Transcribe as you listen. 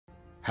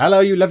Hello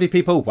you lovely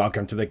people,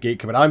 welcome to the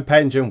Geek, but I'm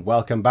Penge and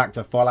welcome back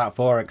to Fallout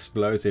 4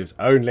 Explosives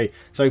Only.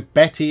 So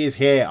Betty is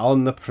here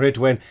on the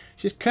Pridwin.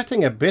 She's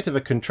cutting a bit of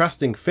a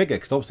contrasting figure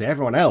because obviously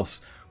everyone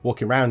else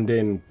walking around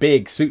in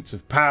big suits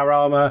of power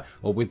armour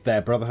or with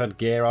their Brotherhood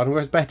gear on,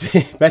 whereas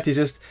Betty's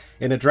just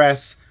in a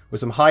dress with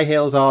some high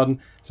heels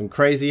on, some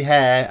crazy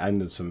hair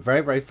and some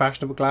very, very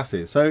fashionable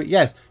glasses. So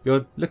yes,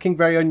 you're looking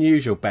very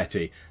unusual,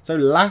 Betty. So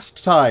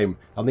last time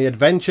on the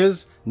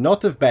adventures,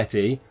 not of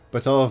Betty,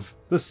 but of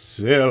the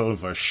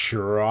Silver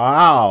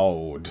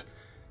Shroud.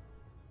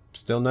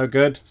 Still no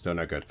good? Still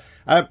no good.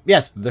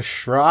 Yes, the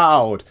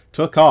Shroud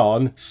took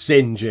on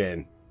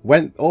Sinjin.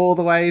 Went all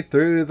the way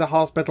through the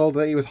hospital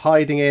that he was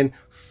hiding in,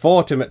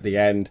 fought him at the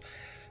end.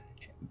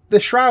 The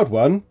Shroud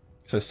won,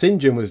 so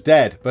Sinjin was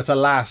dead, but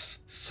alas,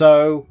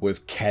 so was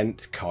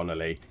Kent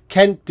Connolly.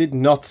 Kent did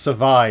not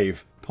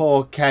survive.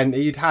 Poor Kent,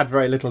 he'd had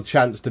very little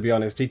chance, to be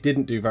honest. He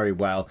didn't do very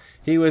well.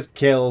 He was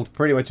killed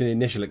pretty much in the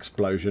initial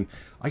explosion.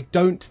 I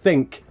don't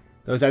think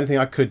there was anything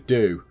I could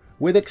do.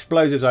 With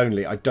explosives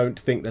only, I don't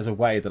think there's a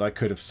way that I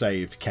could have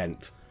saved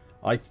Kent.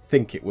 I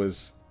think it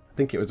was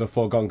a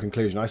foregone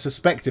conclusion. I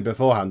suspected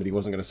beforehand that he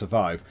wasn't going to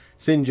survive.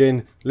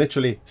 Sinjin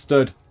literally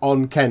stood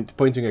on Kent,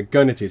 pointing a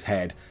gun at his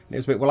head. And it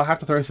was a bit, well, I have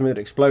to throw something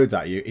that explodes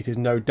at you. It is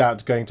no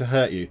doubt going to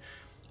hurt you.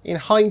 In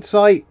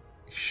hindsight,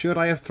 should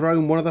I have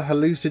thrown one of the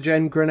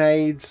hallucinogen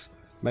grenades?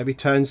 Maybe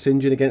turn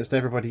Sinjin against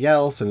everybody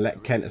else and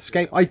let Kent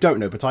escape? I don't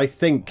know, but I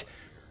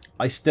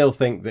still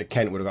think that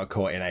Kent would have got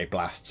caught in a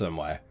blast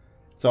somewhere.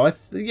 So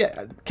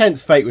yeah,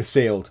 Kent's fate was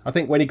sealed. I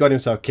think when he got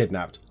himself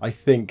kidnapped, I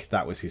think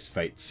that was his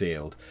fate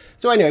sealed.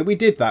 So anyway, we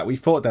did that. We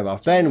fought them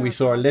off. Then we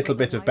saw a little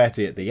bit of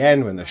Betty at the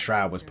end when the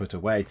Shroud was put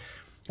away.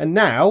 And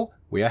now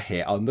we are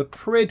here on the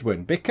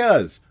Pridwin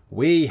because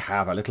we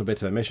have a little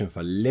bit of a mission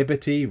for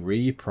Liberty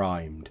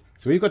Reprimed.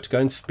 So we've got to go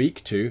and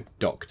speak to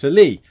Dr.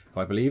 Lee, who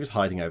I believe is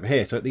hiding over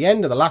here. So at the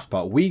end of the last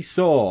part, we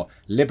saw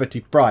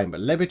Liberty Prime, but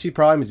Liberty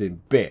Prime is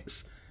in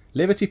bits.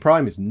 Liberty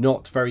Prime is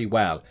not very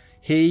well.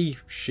 He,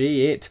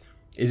 she, it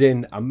is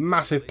in a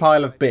massive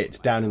pile of bits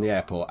down in the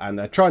airport and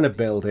they're trying to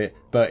build it,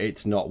 but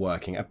it's not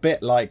working. A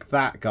bit like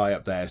that guy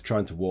up there is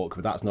trying to walk,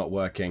 but that's not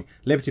working.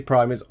 Liberty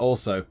Prime is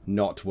also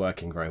not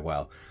working very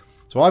well.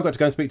 So I've got to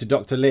go and speak to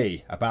Dr.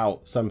 Lee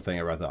about something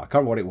or other. I can't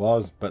remember what it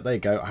was, but there you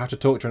go. I have to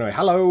talk to her anyway.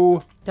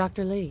 Hello?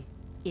 Dr. Lee.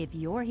 If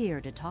you're here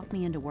to talk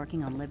me into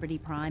working on Liberty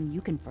Prime,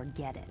 you can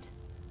forget it.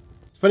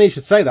 It's funny you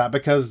should say that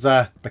because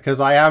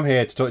I am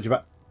here to talk to you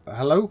about...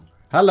 Hello?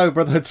 Hello,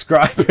 Brotherhood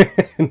Scribe.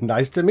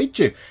 Nice to meet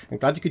you. I'm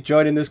glad you could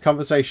join in this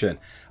conversation.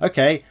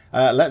 Okay,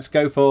 let's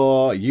go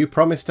for you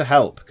promised to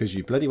help, because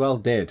you bloody well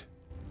did.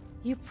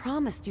 You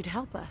promised you'd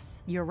help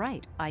us. You're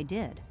right, I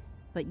did.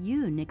 But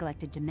you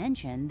neglected to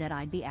mention that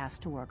I'd be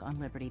asked to work on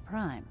Liberty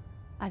Prime.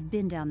 I've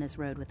been down this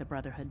road with the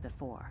Brotherhood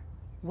before.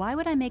 Why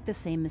would I make the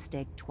same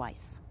mistake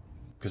twice?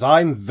 Because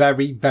I'm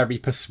very, very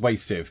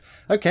persuasive.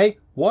 Okay,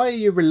 why are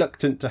you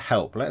reluctant to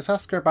help? Let's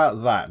ask her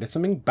about that. Did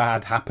something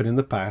bad happen in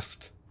the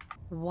past?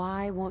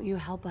 Why won't you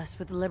help us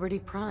with Liberty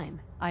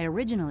Prime? I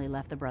originally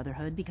left the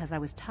Brotherhood because I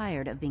was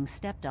tired of being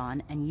stepped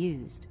on and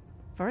used.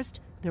 First,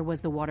 there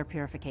was the water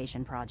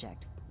purification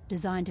project,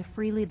 designed to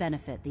freely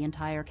benefit the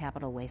entire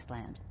capital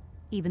wasteland.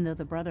 Even though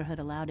the Brotherhood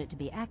allowed it to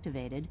be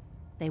activated,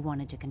 they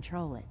wanted to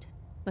control it.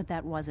 But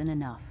that wasn't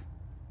enough.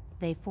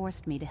 They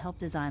forced me to help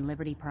design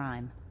Liberty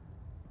Prime.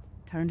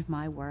 Turned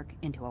my work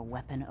into a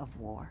weapon of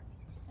war.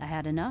 I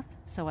had enough,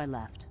 so I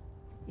left.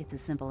 It's as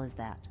simple as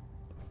that.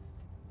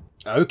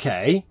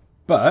 Okay.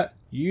 But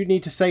you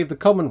need to save the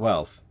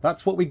Commonwealth.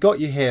 That's what we got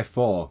you here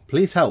for.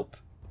 Please help.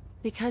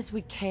 Because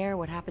we care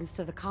what happens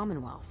to the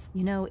Commonwealth.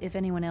 You know, if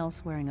anyone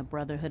else wearing a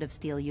Brotherhood of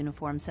Steel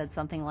uniform said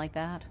something like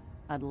that,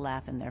 I'd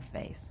laugh in their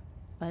face.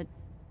 But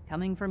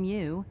coming from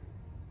you,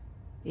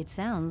 it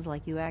sounds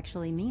like you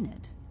actually mean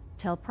it.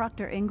 Tell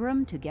Proctor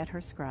Ingram to get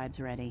her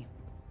scribes ready.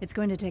 It's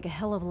going to take a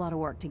hell of a lot of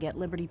work to get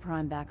Liberty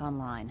Prime back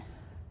online,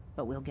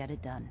 but we'll get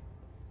it done.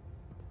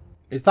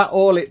 Is that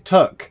all it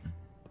took?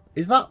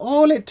 Is that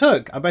all it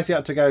took? I basically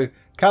had to go,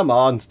 come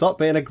on, stop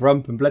being a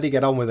grump and bloody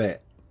get on with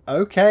it.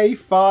 Okay,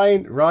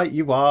 fine. Right,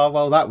 you are.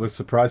 Well, that was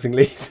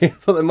surprisingly easy. I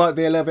thought there might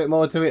be a little bit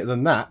more to it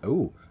than that.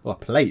 Ooh, well, a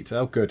plate.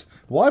 Oh, good.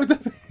 Why would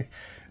the...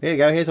 Here you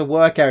go. Here's a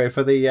work area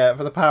for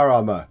the power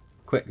armor.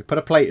 Quick, put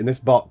a plate in this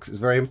box. It's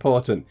very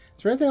important.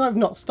 Is there anything I've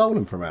not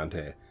stolen from around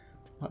here?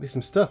 Might be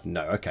some stuff.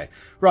 No, okay.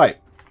 Right.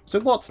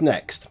 So what's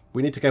next?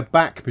 We need to go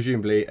back,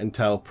 presumably, and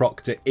tell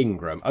Proctor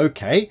Ingram.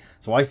 Okay,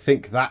 so I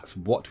think that's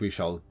what we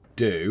shall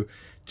do.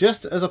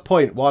 Just as a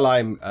point, while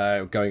I'm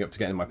going up to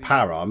get in my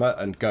power armor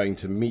and going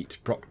to meet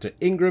Proctor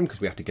Ingram, because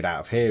we have to get out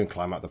of here and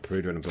climb out the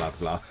Pruder and blah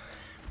blah,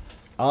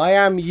 I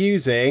am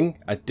using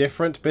a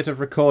different bit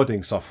of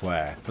recording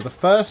software. For the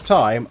first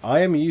time, I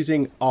am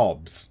using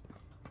OBS.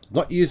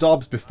 Not used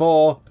OBS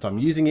before, but I'm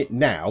using it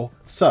now.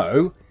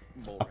 So,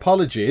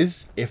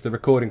 apologies if the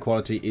recording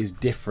quality is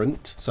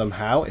different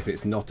somehow, if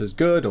it's not as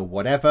good or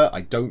whatever.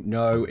 I don't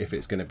know if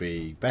it's going to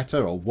be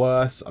better or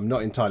worse. I'm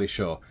not entirely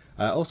sure.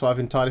 Also, I've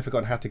entirely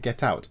forgotten how to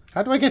get out.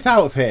 How do I get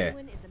out of here?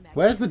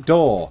 Where's the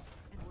door?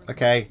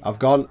 Okay, I've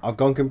gone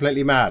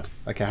completely mad.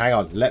 Okay, hang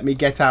on. Let me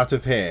get out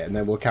of here and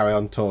then we'll carry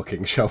on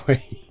talking, shall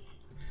we?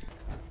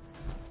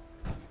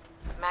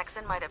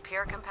 Maxon might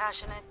appear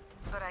compassionate,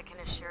 but I can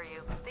assure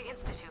you, the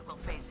Institute will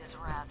face his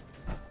wrath.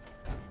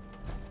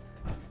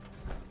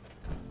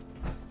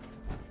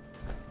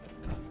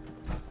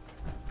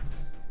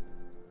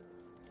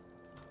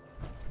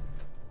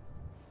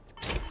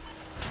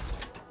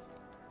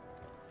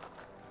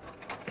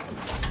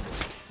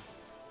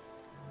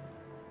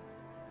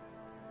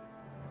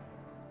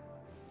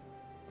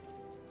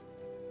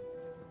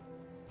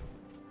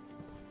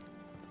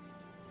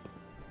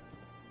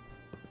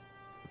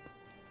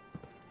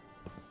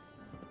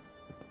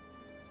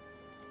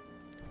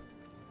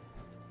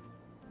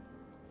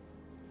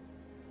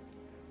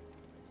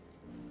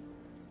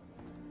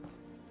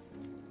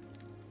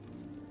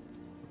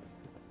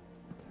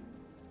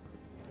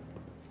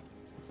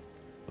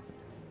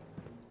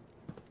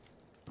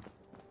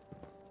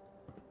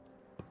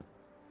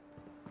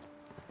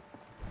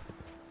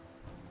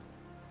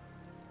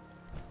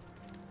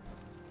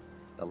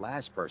 The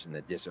last person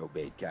that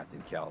disobeyed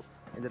Captain Kells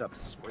ended up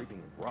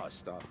scraping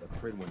rust off the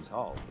Pridwin's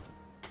hull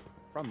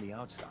from the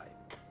outside.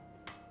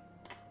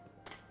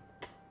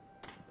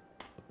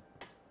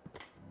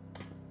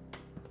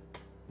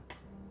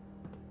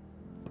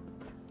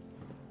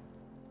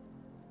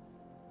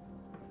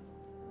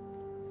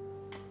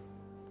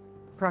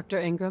 Proctor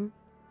Ingram?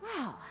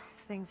 Well,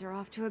 things are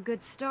off to a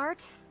good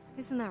start.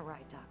 Isn't that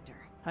right, Doctor?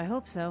 I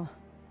hope so.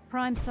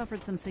 Prime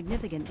suffered some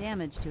significant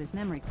damage to his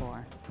memory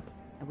core.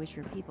 I wish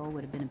your people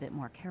would have been a bit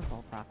more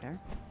careful, Proctor.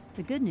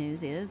 The good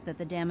news is that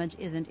the damage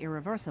isn't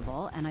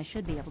irreversible, and I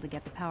should be able to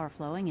get the power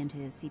flowing into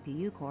his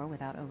CPU core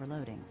without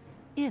overloading.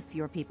 If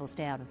your people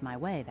stay out of my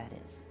way, that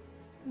is.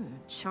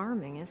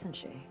 Charming, isn't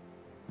she?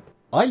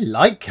 I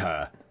like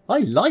her. I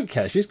like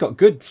her. She's got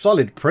good,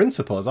 solid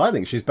principles. I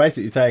think she's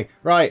basically saying,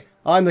 right,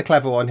 I'm the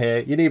clever one here.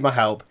 You need my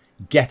help.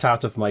 Get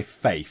out of my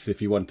face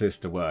if you want this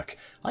to work.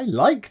 I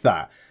like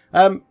that.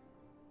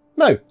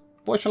 No.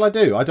 What shall I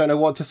do? I don't know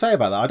what to say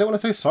about that. I don't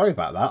want to say sorry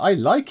about that. I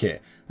like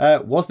it.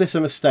 Was this a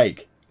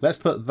mistake? Let's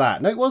put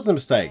that. No, it wasn't a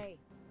mistake. Hey,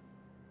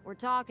 we're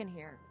talking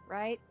here,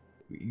 right?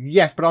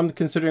 Yes, but I'm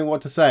considering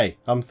what to say.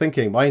 I'm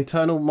thinking. My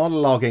internal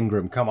monologue,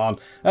 Ingram. Come on.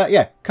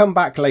 Yeah, come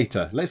back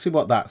later. Let's see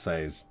what that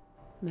says.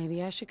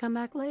 Maybe I should come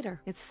back later.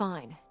 It's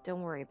fine.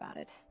 Don't worry about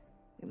it.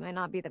 We might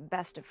not be the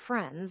best of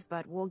friends,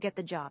 but we'll get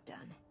the job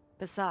done.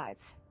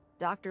 Besides,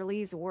 Dr.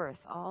 Lee's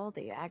worth all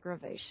the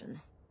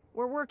aggravation.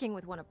 We're working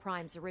with one of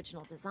Prime's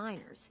original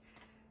designers.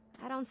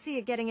 I don't see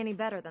it getting any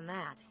better than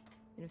that.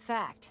 In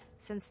fact,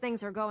 since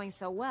things are going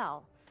so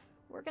well,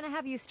 we're gonna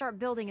have you start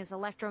building his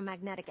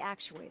electromagnetic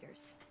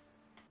actuators.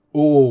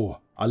 Oh,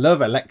 I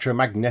love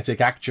electromagnetic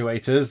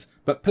actuators,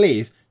 but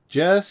please,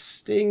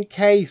 just in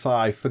case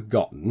I've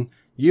forgotten,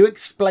 you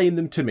explain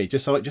them to me,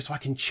 just so I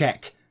can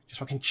check. Just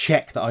so I can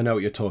check that I know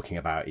what you're talking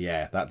about.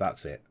 Yeah,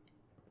 that's it.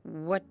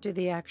 What do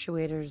the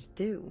actuators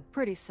do?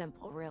 Pretty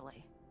simple,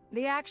 really.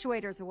 The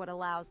actuators are what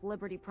allows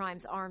Liberty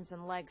Prime's arms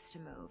and legs to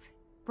move.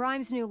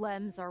 Prime's new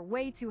limbs are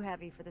way too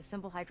heavy for the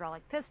simple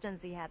hydraulic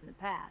pistons he had in the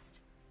past.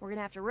 We're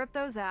gonna have to rip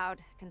those out,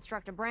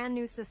 construct a brand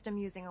new system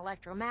using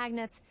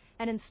electromagnets,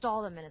 and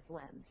install them in his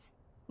limbs.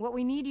 What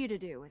we need you to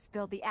do is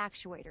build the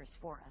actuators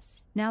for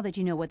us. Now that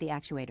you know what the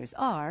actuators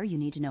are, you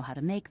need to know how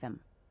to make them.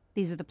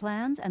 These are the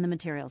plans and the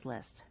materials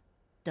list.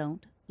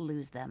 Don't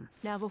lose them.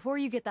 Now, before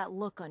you get that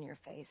look on your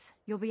face,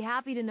 you'll be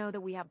happy to know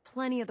that we have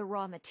plenty of the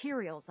raw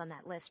materials on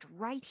that list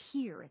right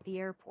here at the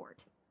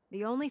airport.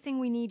 The only thing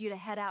we need you to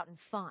head out and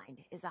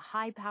find is a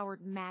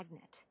high-powered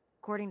magnet.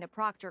 According to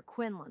Proctor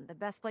Quinlan, the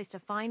best place to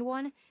find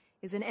one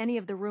is in any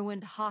of the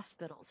ruined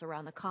hospitals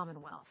around the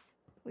Commonwealth.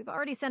 We've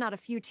already sent out a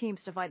few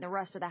teams to find the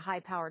rest of the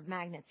high-powered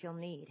magnets you'll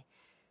need.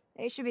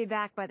 They should be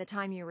back by the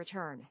time you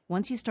return.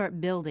 Once you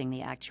start building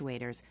the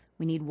actuators,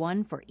 we need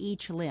one for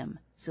each limb,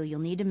 so you'll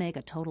need to make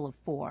a total of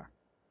 4.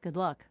 Good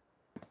luck.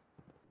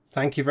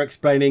 Thank you for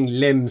explaining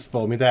limbs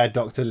for me there,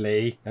 Dr.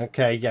 Lee.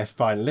 Okay, yes,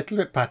 fine. A little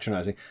bit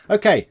patronising.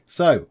 Okay,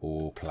 so...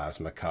 Oh,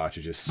 plasma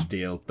cartridges.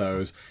 Steal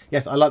those.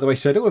 Yes, I like the way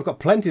she said, oh, we've got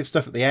plenty of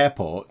stuff at the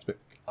airport, but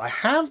I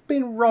have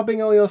been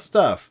robbing all your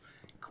stuff.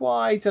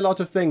 Quite a lot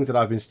of things that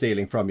I've been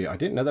stealing from you. I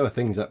didn't know there were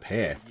things up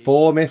here.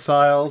 4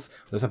 missiles.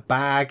 There's a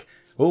bag.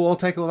 Oh, I'll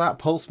take all that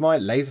pulse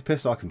mine, laser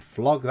pistol. I can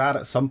flog that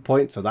at some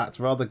point, so that's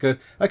rather good.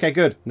 Okay,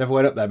 good. Never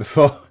went up there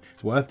before.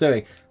 It's worth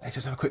doing. Let's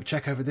just have a quick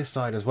check over this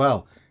side as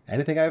well.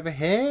 Anything over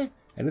here?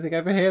 Anything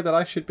over here that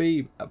I should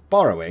be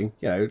borrowing?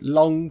 You know,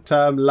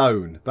 long-term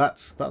loan.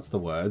 That's the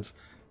words.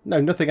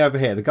 No, nothing over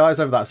here. The guys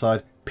over that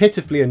side,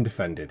 pitifully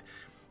undefended.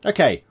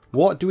 Okay,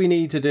 what do we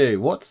need to do?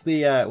 What's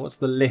the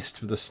list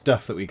for the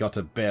stuff that we got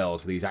to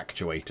build for these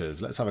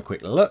actuators? Let's have a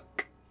quick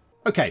look.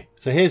 Okay,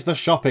 so here's the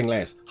shopping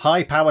list.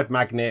 High-powered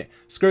magnet,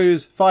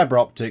 screws, fibre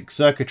optic,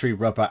 circuitry,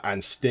 rubber,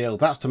 and steel.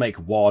 That's to make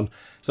 1.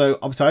 So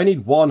obviously I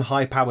need 1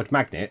 high-powered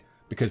magnet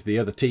because the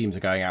other teams are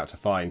going out to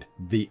find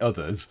the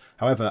others.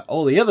 However,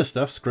 all the other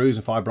stuff, screws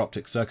and fibre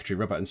optic, circuitry,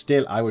 rubber, and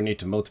steel, I will need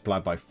to multiply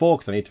by 4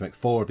 because I need to make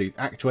 4 of these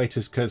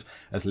actuators because,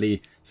 as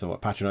Lee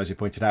somewhat patronisingly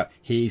pointed out,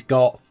 he's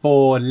got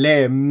 4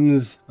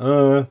 limbs.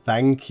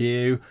 Thank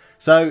you.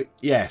 So,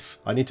 yes,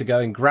 I need to go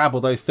and grab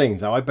all those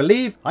things. Now, I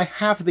believe I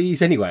have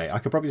these anyway. I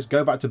could probably just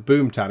go back to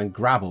Boomtown and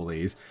grab all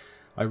these.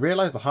 I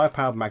realise the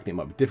high-powered magnet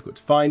might be difficult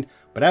to find,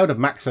 but Elder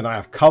Maxon, I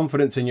have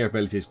confidence in your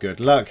abilities. Good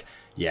luck.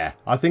 Yeah,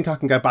 I think I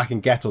can go back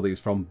and get all these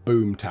from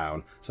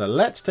Boomtown. So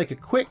let's take a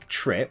quick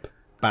trip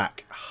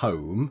back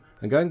home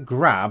and go and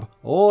grab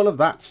all of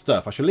that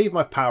stuff. I shall leave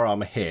my power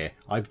armor here.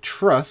 I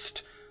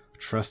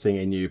trusting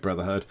in you,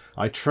 Brotherhood.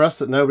 I trust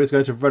that nobody's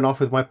going to run off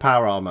with my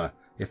power armor.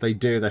 If they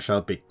do, there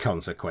shall be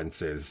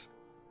consequences.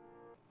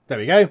 There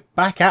we go.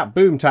 Back at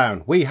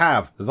Boomtown, we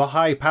have the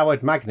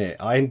high-powered magnet.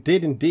 I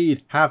did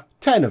indeed have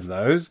 10 of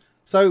those,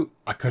 so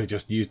I could have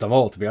just used them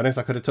all, to be honest.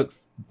 I could have took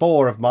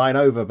 4 of mine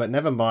over, but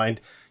never mind.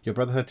 Your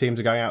Brotherhood teams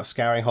are going out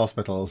scouring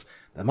hospitals.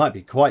 They might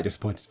be quite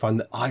disappointed to find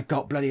that I've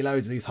got bloody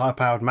loads of these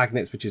high-powered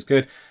magnets, which is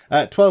good.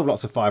 12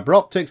 lots of fibre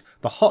optics.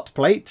 The hot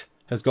plate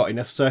has got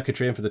enough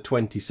circuitry in for the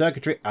 20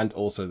 circuitry and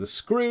also the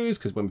screws,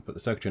 because when we put the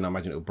circuitry in, I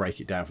imagine it'll break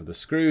it down for the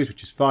screws,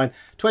 which is fine.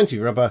 20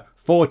 rubber,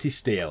 40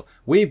 steel.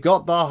 We've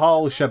got the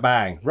whole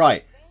shebang.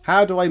 Right,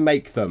 how do I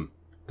make them?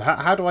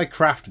 How do I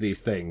craft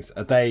these things?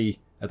 Are they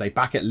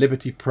back at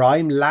Liberty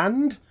Prime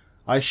land?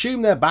 I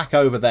assume they're back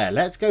over there.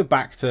 Let's go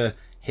back to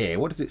here.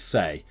 What does it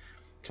say?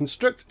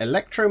 Construct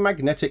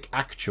electromagnetic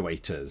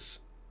actuators.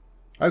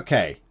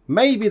 Okay,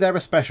 maybe they're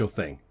a special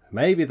thing.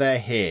 Maybe they're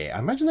here. I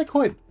imagine they're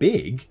quite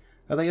big.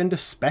 Are they under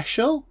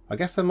special? I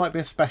guess there might be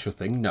a special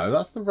thing. No,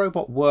 that's the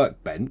robot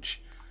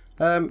workbench.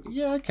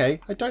 Yeah,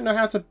 okay. I don't know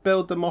how to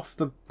build them off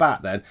the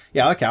bat then.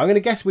 Yeah, okay. I'm going to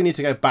guess we need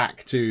to go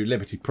back to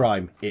Liberty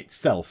Prime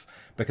itself,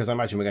 because I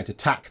imagine we're going to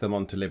tack them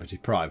onto Liberty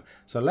Prime.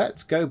 So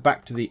let's go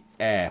back to the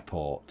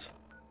airport.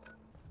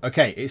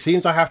 Okay, it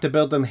seems I have to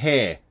build them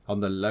here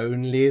on the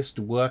loneliest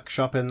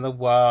workshop in the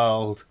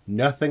world.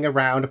 Nothing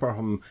around apart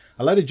from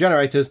a load of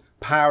generators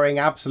powering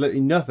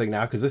absolutely nothing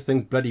now because this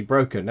thing's bloody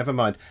broken. Never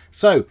mind.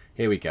 So,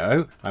 here we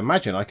go. I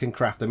imagine I can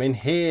craft them in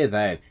here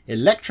then.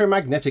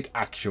 Electromagnetic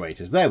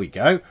actuators. There we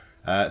go.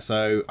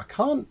 So, I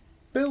can't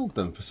build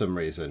them for some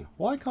reason.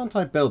 Why can't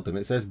I build them?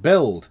 It says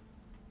build.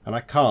 And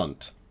I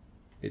can't.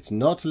 It's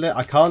not...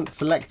 I can't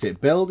select it.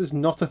 Build is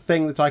not a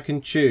thing that I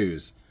can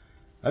choose.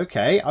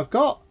 Okay, I've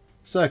got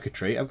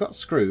circuitry, I've got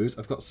screws,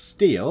 I've got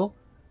steel,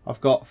 I've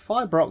got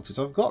fibre optics,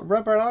 I've got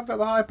rubber, and I've got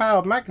the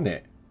high-powered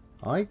magnet.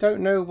 I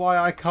don't know why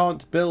I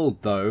can't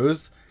build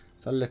those.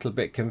 It's a little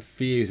bit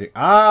confusing.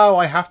 Oh,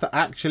 I have to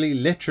actually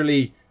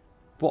literally,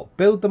 what,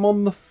 build them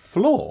on the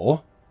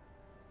floor?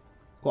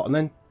 What, and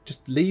then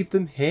just leave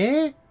them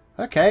here?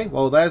 Okay,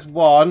 well, there's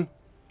 1,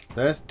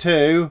 there's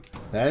 2,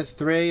 there's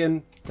 3,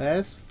 and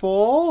there's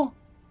 4.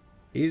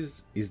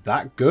 Is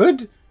that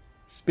good?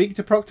 Speak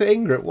to Proctor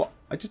Ingram. What?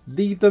 I just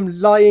leave them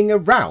lying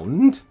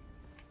around?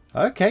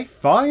 Okay,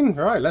 fine.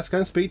 Right, let's go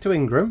and speak to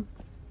Ingram.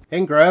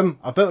 Ingram,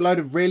 I've built a load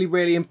of really,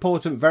 really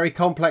important, very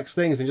complex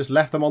things and just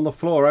left them on the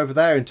floor over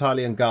there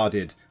entirely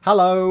unguarded.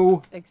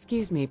 Hello?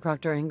 Excuse me,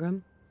 Proctor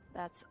Ingram.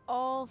 That's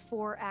all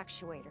 4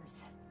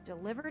 actuators.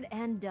 Delivered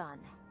and done.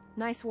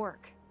 Nice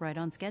work. Right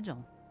on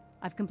schedule.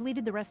 I've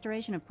completed the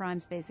restoration of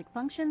Prime's basic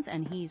functions,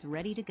 and he's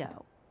ready to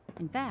go.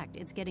 In fact,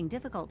 it's getting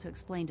difficult to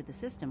explain to the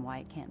system why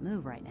it can't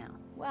move right now.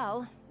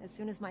 Well, as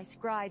soon as my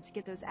scribes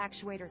get those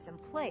actuators in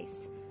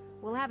place,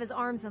 we'll have his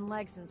arms and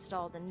legs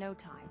installed in no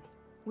time.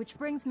 Which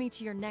brings me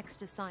to your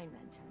next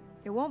assignment.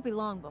 It won't be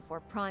long before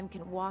Prime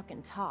can walk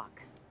and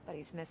talk, but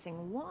he's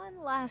missing one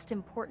last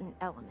important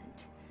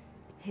element.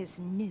 His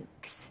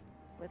nukes.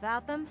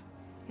 Without them,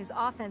 his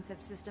offensive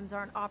systems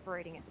aren't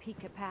operating at peak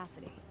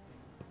capacity.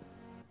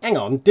 Hang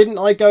on, didn't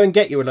I go and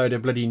get you a load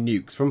of bloody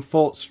nukes from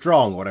Fort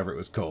Strong, or whatever it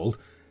was called?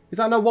 Is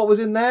that not what was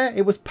in there?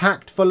 It was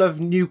packed full of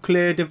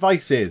nuclear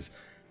devices.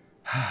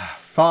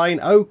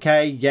 Fine,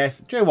 okay, yes.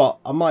 Do you know what?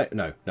 I might...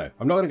 No,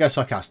 I'm not going to go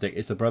sarcastic.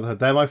 It's the Brotherhood.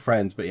 They're my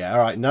friends. But yeah,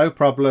 alright, no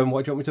problem.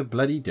 What do you want me to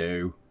bloody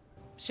do?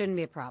 Shouldn't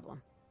be a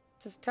problem.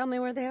 Just tell me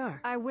where they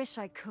are. I wish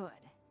I could.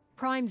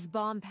 Prime's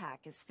bomb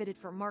pack is fitted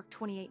for Mark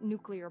 28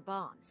 nuclear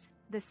bombs.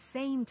 The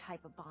same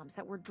type of bombs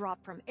that were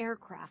dropped from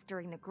aircraft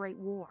during the Great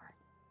War.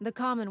 The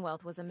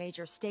Commonwealth was a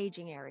major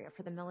staging area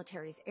for the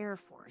military's air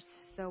force,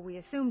 so we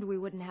assumed we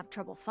wouldn't have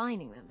trouble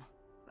finding them.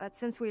 But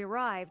since we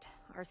arrived,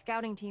 our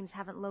scouting teams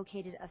haven't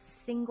located a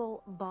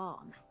single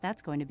bomb.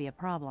 That's going to be a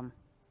problem.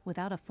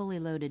 Without a fully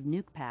loaded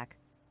nuke pack,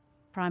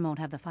 Prime won't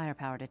have the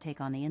firepower to take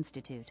on the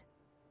Institute.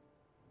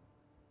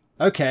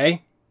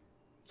 Okay.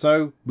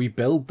 So, we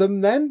build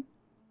them then?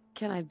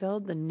 Can I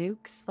build the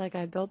nukes like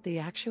I built the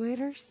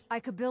actuators? I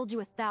could build you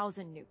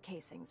 1,000 nuke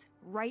casings,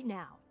 right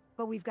now.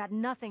 But we've got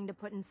nothing to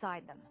put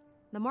inside them.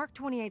 The Mark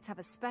 28s have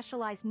a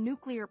specialized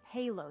nuclear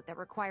payload that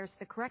requires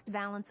the correct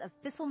balance of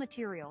fissile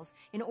materials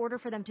in order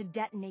for them to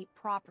detonate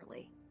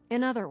properly.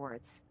 In other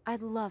words,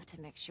 I'd love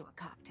to mix you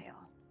a cocktail,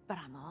 but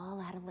I'm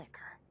all out of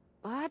liquor.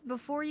 But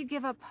before you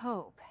give up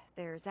hope,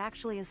 there's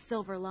actually a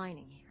silver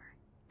lining here.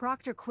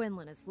 Proctor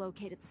Quinlan has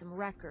located some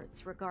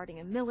records regarding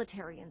a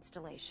military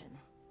installation,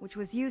 which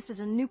was used as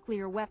a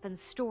nuclear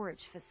weapons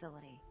storage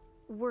facility.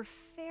 we're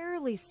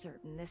fairly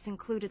certain this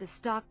included a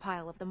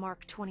stockpile of the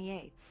Mark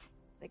 28s.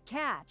 The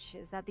catch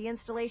is that the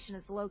installation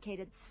is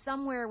located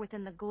somewhere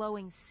within the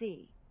glowing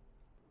sea.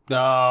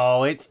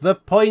 Oh, it's the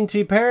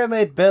Pointy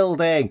Pyramid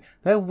building.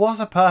 There was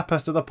a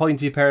purpose to the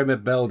Pointy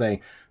Pyramid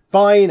building.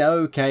 Fine,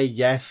 okay,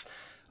 yes.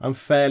 I'm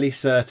fairly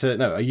certain.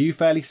 No, are you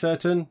fairly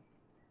certain?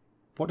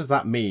 What does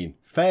that mean?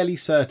 Fairly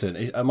certain?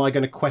 Am I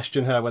going to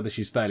question her whether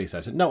she's fairly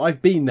certain? No,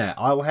 I've been there.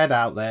 I'll head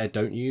out there.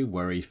 Don't you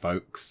worry,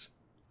 folks.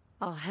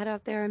 I'll head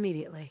out there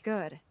immediately.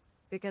 Good,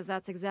 because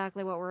that's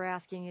exactly what we're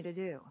asking you to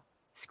do.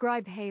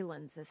 Scribe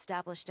Halen's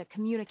established a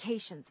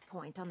communications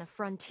point on the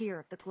frontier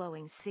of the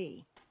glowing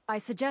sea. I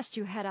suggest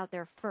you head out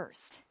there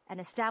first, and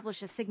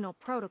establish a signal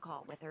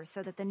protocol with her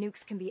so that the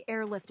nukes can be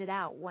airlifted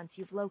out once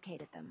you've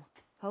located them.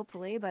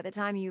 Hopefully, by the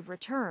time you've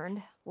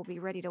returned, we'll be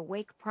ready to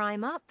wake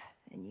Prime up,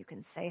 and you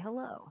can say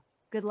hello.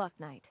 Good luck,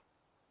 Knight.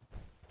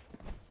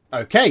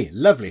 Okay,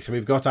 lovely. So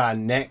we've got our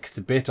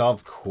next bit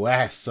of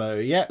quest. So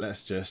yeah,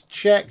 let's just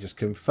check, just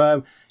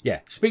confirm. Yeah,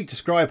 speak to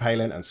Scribe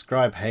Halen, and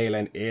Scribe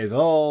Halen is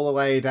all the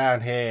way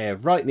down here,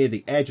 right near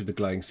the edge of the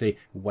glowing sea.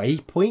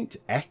 Waypoint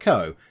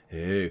Echo.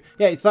 Ooh.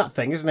 Yeah, it's that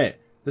thing, isn't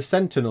it? The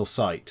Sentinel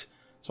site.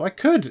 So I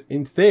could,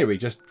 in theory,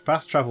 just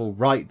fast travel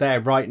right there,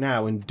 right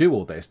now, and do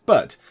all this.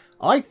 But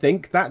I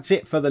think that's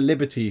it for the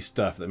Liberty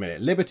stuff at the minute.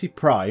 Liberty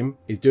Prime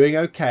is doing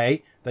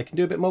okay. They can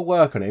do a bit more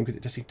work on him because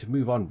it just seems to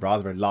move on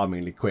rather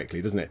alarmingly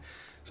quickly, doesn't it?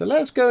 So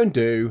let's go and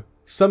do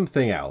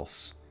something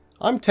else.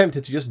 I'm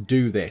tempted to just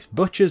do this.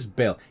 Butcher's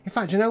Bill. In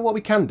fact, you know what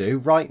we can do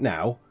right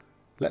now?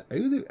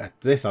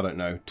 This I don't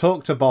know.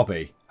 Talk to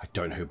Bobby. I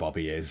don't know who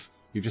Bobby is.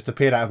 You've just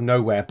appeared out of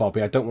nowhere,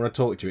 Bobby. I don't want to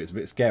talk to you. It's a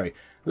bit scary.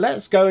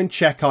 Let's go and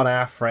check on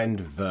our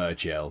friend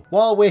Virgil.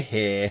 While we're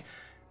here,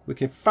 we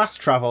can fast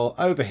travel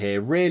over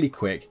here really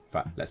quick. In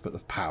fact, let's put the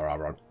power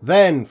armor on.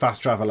 Then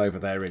fast travel over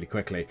there really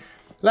quickly.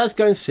 Let's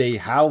go and see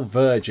how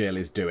Virgil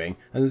is doing.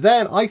 And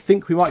then I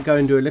think we might go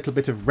and do a little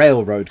bit of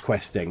railroad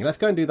questing. Let's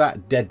go and do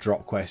that dead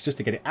drop quest just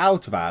to get it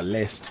out of our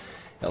list.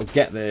 It'll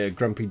get the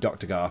grumpy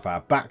Dr. Guy off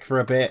our back for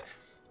a bit.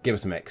 Give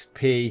us some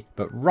XP.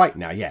 But right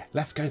now, yeah,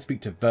 let's go and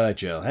speak to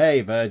Virgil.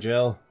 Hey,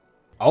 Virgil.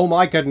 Oh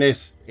my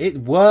goodness, it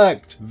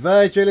worked.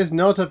 Virgil is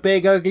not a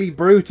big ugly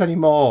brute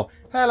anymore.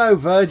 Hello,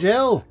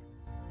 Virgil.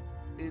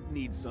 It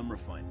needs some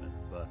refinement,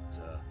 but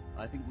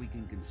I think we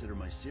can consider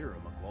my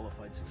serum a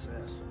qualified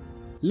success.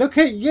 Look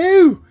at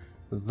you!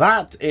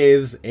 That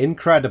is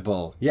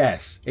incredible.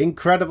 Yes,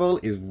 incredible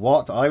is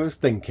what I was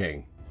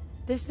thinking.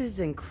 This is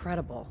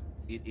incredible.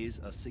 It is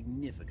a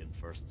significant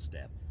first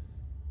step,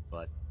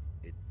 but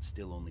it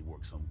still only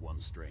works on one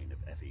strain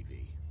of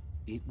FEV.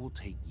 It will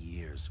take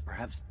years,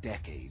 perhaps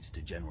decades,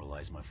 to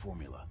generalize my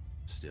formula.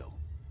 Still,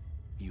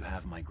 you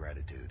have my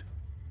gratitude.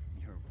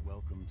 You're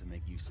welcome to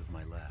make use of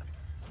my lab.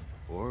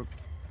 Or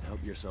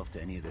help yourself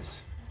to any of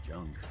this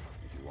junk,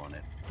 if you want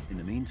it. In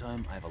the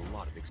meantime, I have a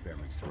lot of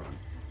experiments to run.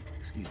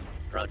 Excuse me.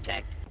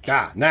 Protect.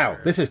 Ah, now,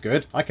 this is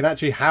good. I can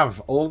actually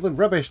have all the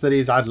rubbish that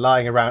he's had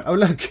lying around. Oh,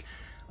 look.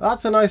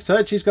 That's a nice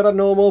touch. He's got a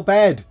normal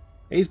bed.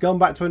 He's gone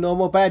back to a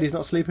normal bed. He's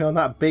not sleeping on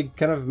that big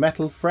kind of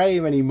metal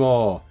frame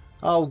anymore.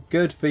 Oh,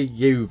 good for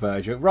you,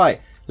 Virgil.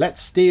 Right,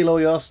 let's steal all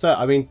your stuff.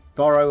 I mean,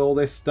 borrow all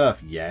this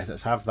stuff. Yes,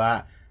 let's have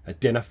that. A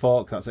dinner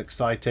fork. That's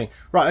exciting.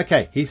 Right,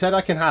 okay. He said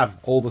I can have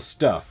all the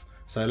stuff.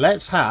 So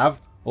let's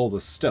have all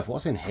the stuff.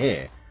 What's in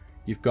here?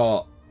 You've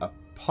got a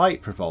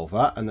pipe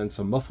revolver and then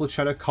some muffled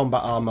shadow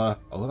combat armor.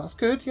 Oh, that's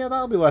good. Yeah,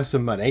 that'll be worth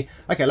some money.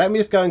 Okay, let me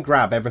just go and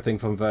grab everything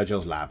from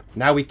Virgil's lab.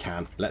 Now we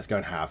can. Let's go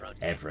and have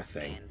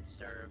everything.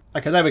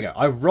 Okay, there we go.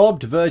 I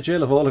robbed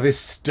Virgil of all of his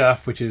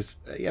stuff, which is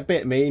a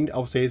bit mean.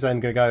 Obviously, he's then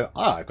going to go,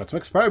 I've got some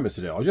experiments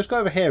to do. I'll just go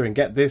over here and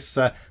get this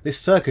this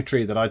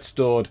circuitry that I'd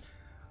stored.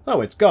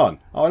 Oh, it's gone.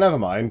 Oh, never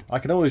mind. I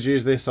can always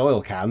use this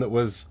oil can that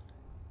was...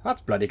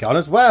 That's bloody gone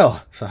as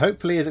well. So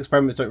hopefully his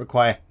experiments don't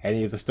require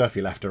any of the stuff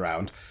he left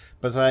around.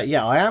 But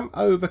yeah, I am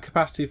over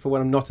capacity for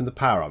when I'm not in the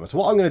power armor. So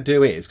what I'm going to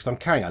do is, because I'm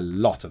carrying a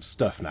lot of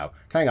stuff now,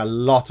 carrying a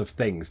lot of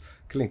things,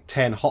 killing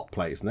 10 hot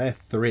plates, and they're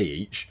 3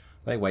 each.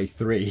 They weigh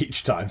 3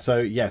 each time. So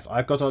yes,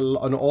 I've got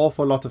an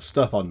awful lot of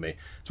stuff on me.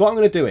 So what I'm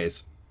going to do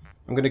is,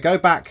 I'm going to go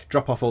back,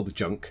 drop off all the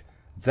junk.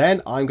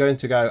 Then I'm going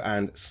to go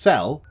and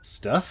sell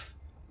stuff,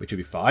 which will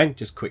be fine.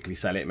 Just quickly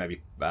sell it.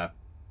 Maybe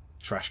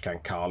Trash Can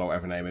Carl or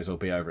whatever her name is will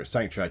be over at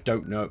Sanctuary. I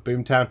don't know, at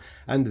Boomtown.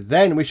 And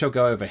then we shall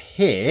go over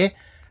here.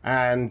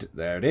 And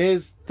there it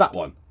is. That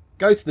one.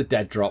 Go to the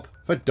dead drop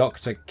for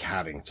Dr.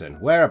 Carrington.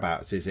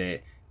 Whereabouts is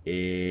it?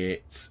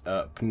 It's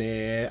up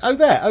near... Oh,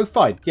 there. Oh,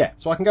 fine. Yeah,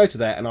 so I can go to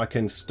there and I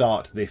can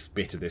start this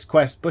bit of this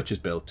quest. Butcher's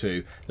Bill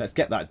 2. Let's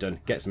get that done.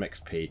 Get some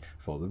XP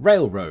for the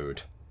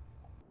railroad.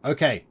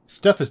 Okay,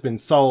 stuff has been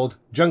sold.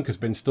 Junk has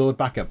been stored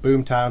back at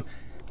Boomtown.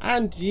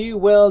 And you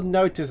will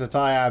notice that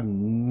I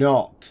am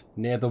not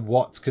near the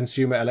Watts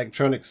Consumer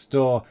Electronics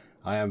Store.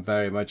 I am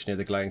very much near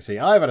the Glowing Sea.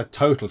 I've had a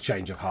total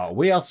change of heart.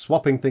 We are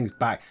swapping things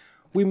back.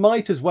 We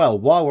might as well,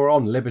 while we're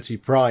on Liberty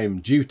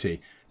Prime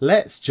duty,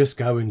 let's just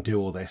go and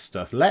do all this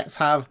stuff. Let's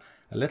have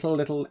a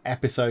little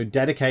episode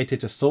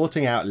dedicated to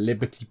sorting out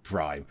Liberty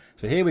Prime.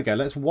 So here we go.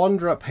 Let's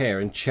wander up here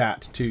and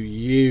chat to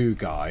you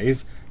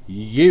guys.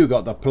 you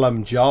got the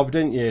plum job,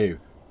 didn't you?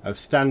 Of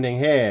standing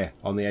here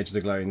on the edge of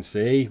the glowing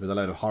sea with a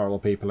load of horrible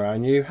people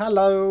around you.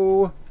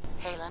 Hello!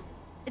 Halen.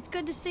 It's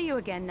good to see you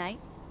again, Knight.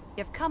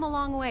 You've come a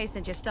long way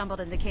since you stumbled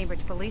into the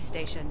Cambridge police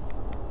station.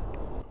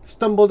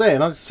 Stumbled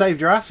in. I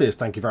saved your asses,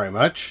 thank you very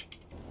much.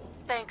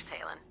 Thanks,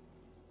 Halen.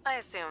 I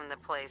assume the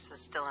place is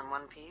still in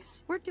one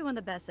piece. We're doing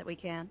the best that we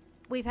can.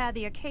 We've had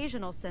the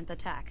occasional synth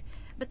attack,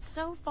 but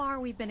so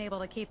far we've been able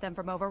to keep them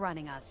from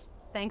overrunning us.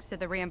 Thanks to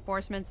the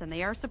reinforcements and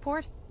the air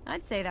support,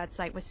 I'd say that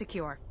site was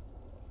secure.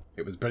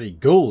 It was bloody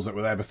ghouls that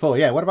were there before.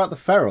 Yeah, what about the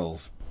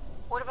ferals?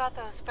 What about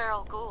those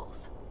feral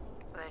ghouls?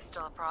 Are they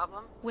still a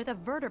problem? With a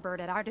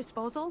vertibird at our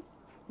disposal?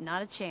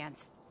 Not a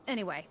chance.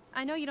 Anyway,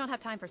 I know you don't have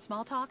time for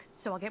small talk,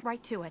 so I'll get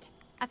right to it.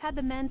 I've had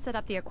the men set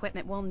up the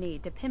equipment we'll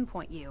need to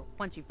pinpoint you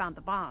once you've found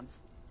the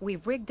bombs.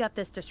 We've rigged up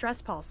this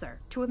distress pulsar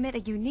to emit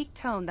a unique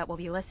tone that we'll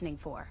be listening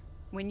for.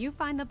 When you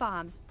find the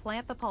bombs,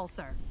 plant the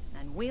pulsar,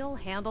 and we'll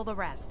handle the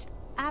rest.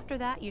 After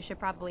that, you should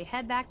probably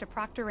head back to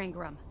Proctor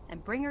Ingram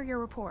and bring her your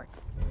report.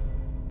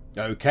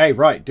 Okay,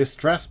 right.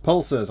 Distress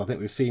pulsars. I think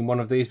we've seen one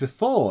of these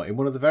before in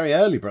one of the very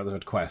early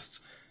Brotherhood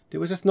quests. It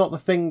was just not the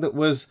thing that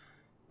was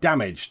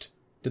damaged.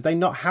 Did they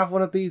not have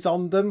one of these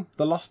on them?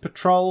 The Lost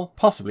Patrol?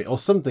 Possibly. Or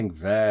something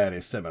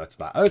very similar to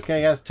that.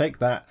 Okay, yes, take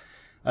that.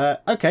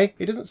 Okay,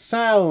 it doesn't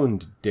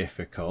sound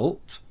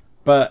difficult.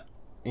 But,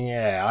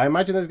 yeah, I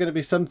imagine there's going to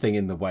be something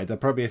in the way.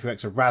 There'll probably be a few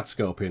extra rad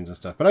scorpions and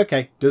stuff. But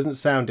okay, doesn't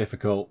sound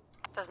difficult.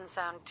 Doesn't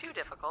sound too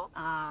difficult.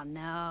 Ah,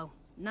 no.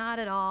 Not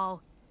at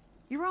all.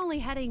 You're only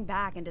heading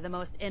back into the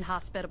most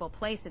inhospitable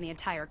place in the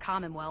entire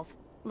Commonwealth.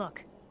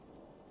 Look,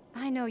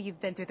 I know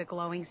you've been through the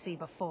glowing sea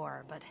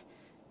before, but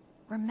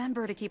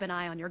remember to keep an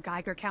eye on your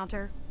Geiger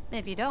counter.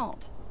 If you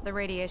don't, the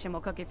radiation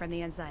will cook you from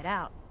the inside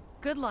out.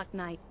 Good luck,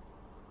 Knight.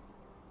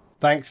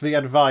 Thanks for the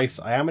advice.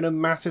 I am in a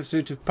massive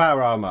suit of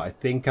power armor. I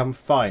think I'm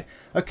fine.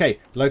 Okay,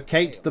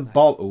 locate the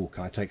bomb. Oh,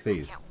 can I take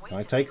these? Can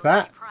I take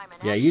that?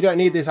 Yeah, you don't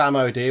need this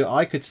ammo, do you?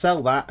 I could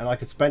sell that and I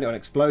could spend it on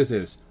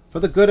explosives. For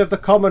the good of the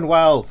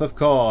Commonwealth, of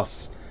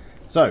course.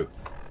 So,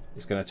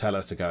 it's going to tell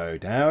us to go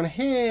down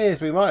here,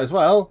 so we might as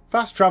well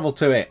fast travel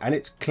to it. And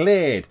it's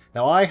cleared.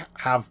 Now, I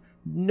have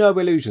no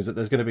illusions that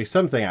there's going to be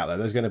something out there.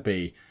 There's going to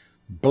be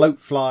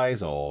bloat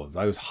flies or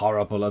those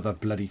horrible other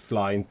bloody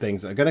flying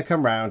things that are going to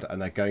come round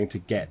and they're going to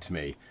get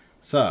me.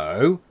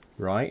 So,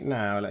 right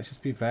now, let's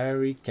just be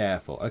very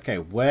careful. Okay,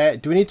 where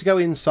do we need to go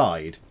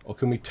inside or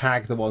can we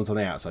tag the ones on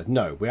the outside?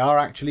 No, we are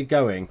actually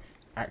going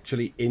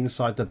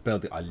inside the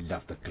building. I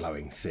love the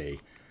glowing sea.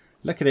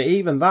 Look at it,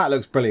 even that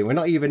looks brilliant. We're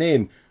not even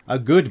in a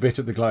good bit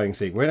of the glowing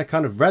sea. We're in a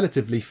kind of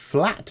relatively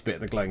flat bit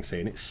of the glowing sea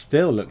and it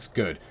still looks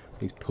good.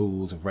 These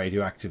pools of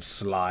radioactive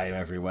slime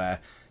everywhere.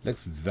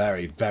 Looks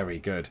very, very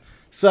good.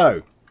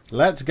 So,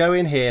 let's go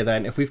in here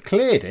then. If we've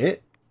cleared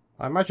it,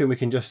 I imagine we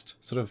can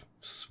just sort of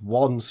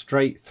swan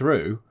straight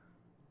through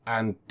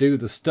and do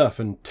the stuff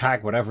and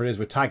tag whatever it is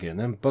we're tagging and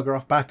then bugger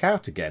off back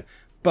out again.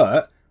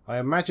 But I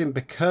imagine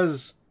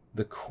because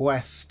the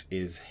quest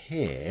is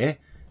here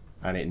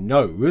and it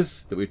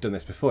knows that we've done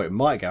this before, it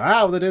might go,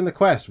 oh, they're doing the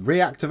quest,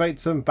 reactivate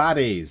some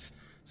baddies.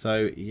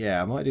 So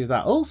yeah, I might do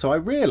that. Also, I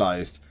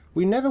realised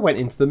we never went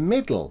into the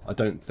middle, I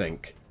don't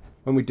think,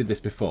 when we did this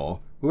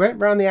before. We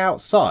went round the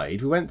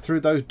outside, we went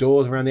through those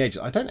doors around the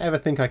edges. I don't ever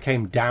think I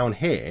came down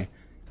here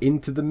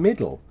into the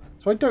middle.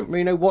 So I don't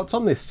really know what's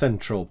on this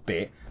central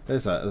bit.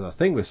 There's a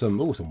thing with some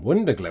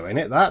wonder glue in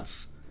it.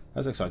 That's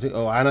exciting.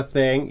 Oh, and a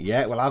thing.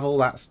 Yeah, we'll have all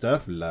that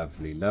stuff.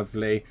 Lovely,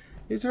 lovely.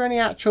 Is there any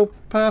actual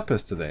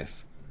purpose to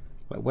this?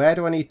 Where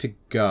do I need to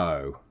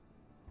go?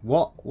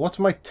 What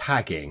am I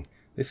tagging?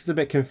 This is a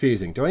bit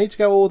confusing. Do I need to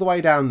go all the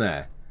way down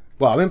there?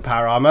 Well, I'm in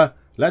power armor.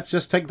 Let's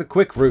just take the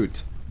quick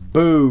route.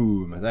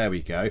 Boom. There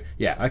we go.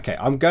 Yeah, okay.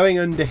 I'm going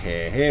under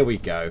here. Here we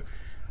go.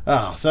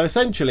 Ah, so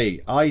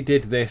essentially, I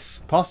did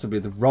this possibly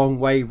the wrong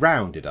way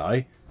round, did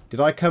I?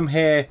 Did I come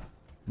here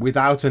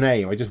without an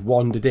aim? I just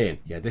wandered in.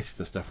 Yeah, this is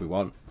the stuff we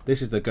want.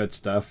 This is the good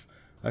stuff.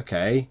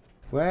 Okay.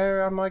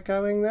 Where am I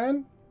going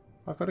then?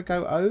 I've got to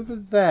go over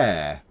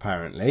there,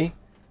 apparently.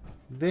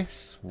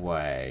 This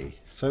way.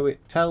 So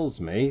it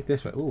tells me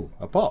this way. Ooh,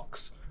 a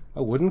box.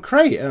 A wooden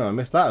crate. Oh, I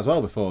missed that as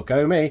well before.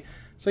 Go me.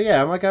 So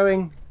yeah, am I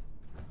going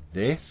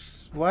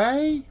this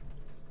way?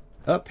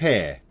 Up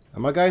here.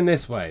 Am I going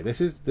this way? This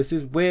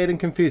is weird and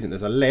confusing.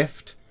 There's a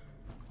lift.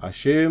 I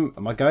assume.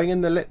 Am I going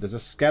in the lift? There's a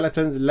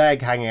skeleton's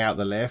leg hanging out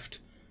the lift.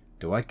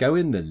 Do I go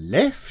in the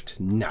lift?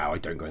 No, I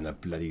don't go in the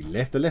bloody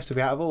lift. The lifts will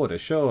be out of order,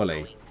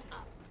 surely.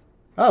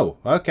 Oh,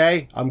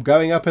 okay. I'm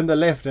going up in the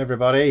lift,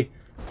 everybody.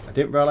 I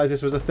didn't realise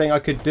this was a thing I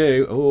could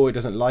do. Oh, it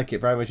doesn't like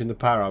it very much in the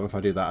power arm if I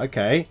do that.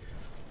 Okay.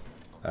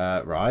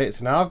 Right,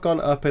 so now I've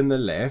gone up in the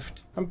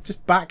lift. I'm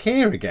just back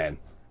here again.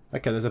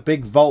 Okay, there's a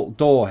big vault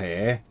door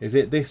here. Is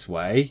it this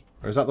way?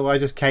 Or is that the way I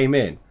just came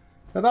in?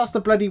 No, that's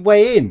the bloody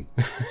way in.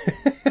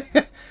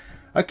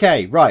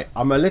 Okay, right.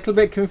 I'm a little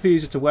bit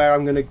confused as to where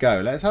I'm going to go.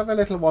 Let's have a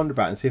little wander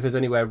about and see if there's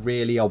anywhere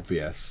really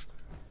obvious.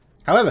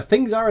 However,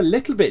 things are a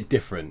little bit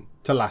different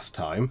to last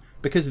time.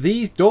 because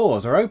these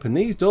doors are open.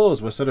 These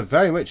doors were sort of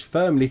very much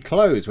firmly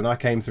closed when I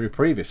came through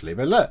previously.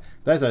 But look,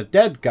 there's a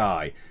dead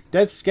guy.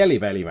 Dead skelly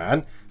belly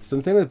man.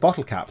 Something with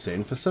bottle caps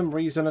in. For some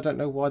reason, I don't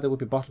know why there would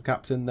be bottle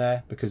caps in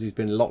there, because he's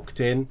been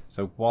locked in.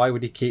 So why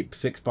would he keep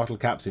 6 bottle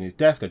caps in his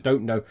desk? I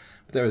don't know.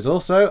 But there is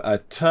also a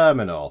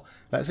terminal.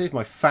 Let's see if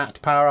my fat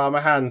power armor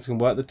hands can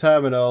work the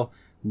terminal.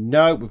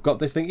 No, we've got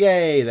this thing.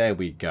 Yay, there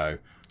we go.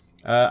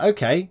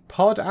 Okay,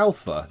 Pod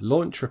Alpha,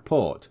 launch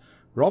report.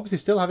 We're obviously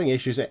still having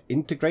issues at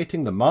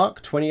integrating the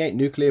Mark 28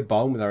 nuclear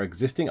bomb with our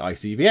existing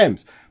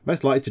ICBMs.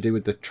 Most likely to do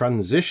with the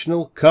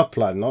transitional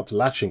coupler not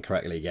latching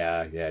correctly.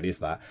 Yeah, it is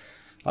that.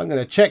 I'm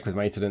going to check with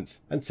maintenance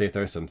and see if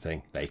there is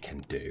something they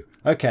can do.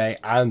 Okay,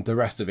 and the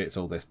rest of it's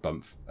all this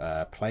bump.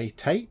 Play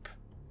tape?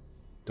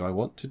 Do I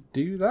want to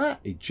do that?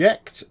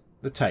 Eject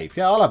the tape.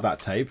 Yeah, I'll have that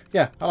tape.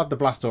 Yeah, I'll have the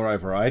blast door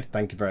override.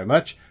 Thank you very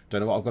much.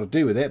 Don't know what I've got to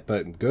do with it,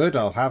 but good,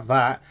 I'll have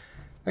that.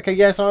 Okay,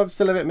 yes, I'm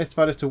still a bit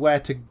mystified as to where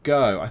to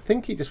go. I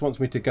think he just wants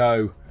me to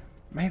go...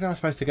 Maybe I'm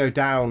supposed to go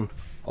down,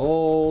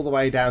 all the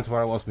way down to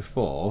where I was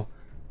before.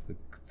 The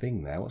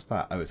thing there, what's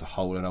that? Oh, it's a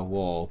hole in a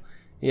wall.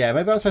 Yeah,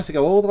 maybe I'm supposed to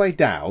go all the way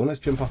down. Let's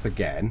jump off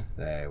again.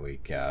 There we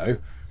go.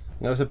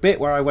 There was a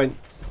bit where I went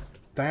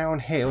down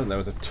here, wasn't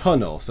there? There was a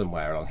tunnel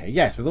somewhere along here.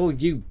 Yes, with all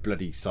you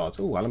bloody sods.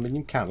 Oh,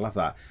 aluminium can, I'll have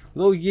that.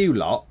 With all you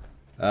lot.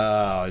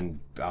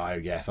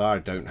 Yes, I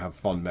don't have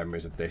fond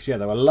memories of this. Yeah,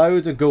 there were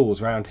loads of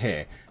ghouls around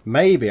here.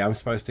 Maybe I'm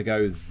supposed to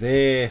go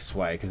this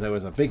way, because there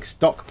was a big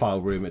stockpile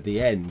room at the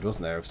end,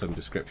 wasn't there, of some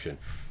description.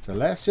 So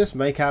let's just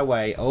make our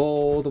way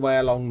all the way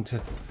along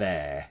to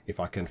there, if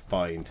I can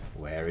find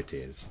where it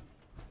is.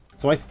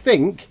 So I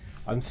think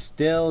I'm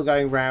still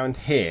going round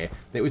here.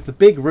 It was the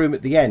big room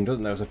at the end,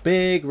 wasn't there? There was a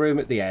big room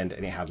at the end,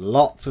 and it had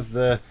lots of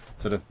the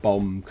sort of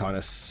bomb kind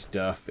of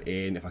stuff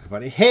in. If I can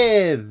find it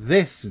here,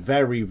 this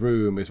very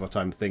room is what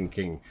I'm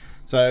thinking.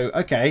 So,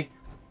 okay,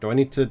 do I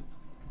need to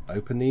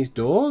open these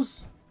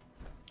doors?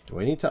 Do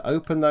I need to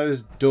open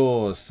those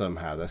doors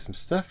somehow? There's some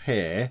stuff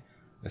here.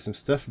 There's some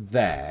stuff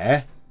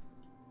there.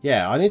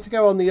 Yeah, I need to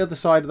go on the other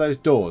side of those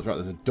doors. Right,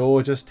 there's a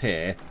door just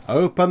here.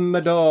 Open the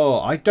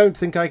door. I don't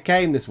think I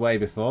came this way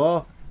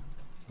before.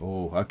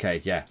 Oh,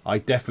 okay, yeah. I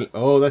definitely...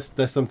 Oh,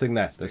 there's something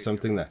there. There's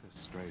something there.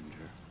 Stranger,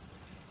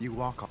 you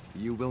walk up.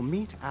 You will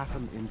meet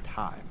Atom in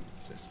time,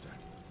 sister.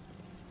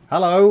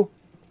 Hello.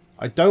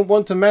 I don't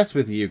want to mess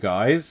with you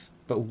guys,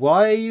 but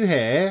why are you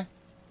here?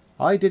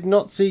 I did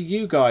not see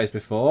you guys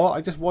before.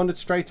 I just wandered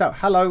straight up.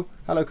 Hello.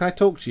 Hello, can I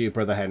talk to you,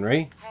 Brother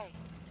Henry? Hey.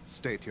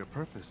 State your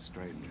purpose,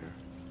 stranger.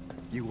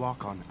 You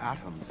walk on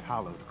Atom's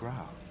hallowed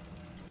ground.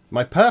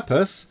 My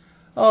purpose?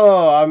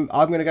 Oh, I'm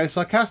going to go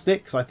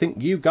sarcastic, because I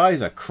think you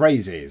guys are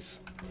crazies.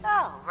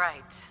 Oh,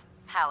 right.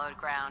 Hallowed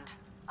ground.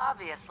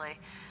 Obviously.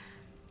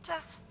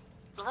 Just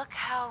look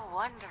how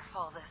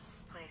wonderful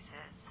this place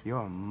is.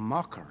 Your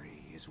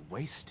mockery is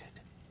wasted.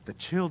 The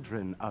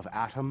children of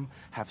Atom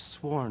have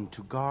sworn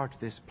to guard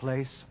this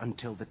place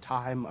until the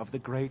time of the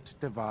Great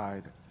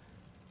Divide.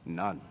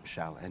 None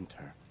shall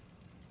enter.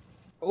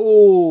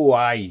 Oh,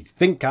 I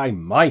think I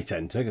might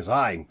enter, because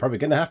I'm probably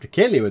going to have to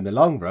kill you in the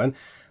long run.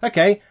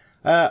 Okay,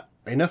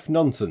 enough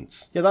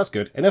nonsense. Yeah, that's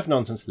good. Enough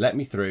nonsense. Let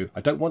me through.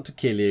 I don't want to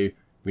kill you.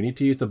 We need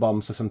to use the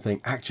bombs for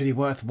something actually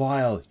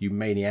worthwhile, you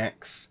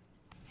maniacs.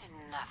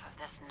 Enough of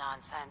this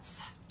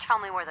nonsense. Tell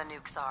me where the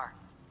nukes are.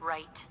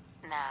 Right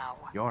now.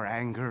 Your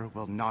anger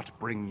will not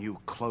bring you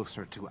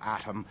closer to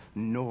Atom,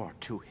 nor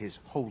to his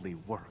holy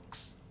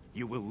works.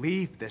 You will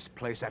leave this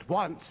place at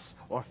once,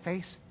 or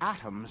face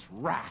Atom's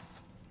wrath.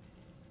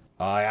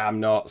 I am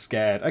not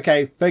scared.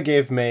 Okay,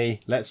 forgive me.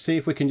 Let's see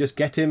if we can just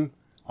get him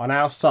on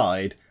our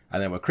side,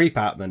 and then we'll creep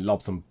out and then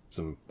lob some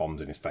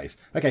bombs in his face.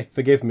 Okay,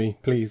 forgive me,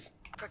 please.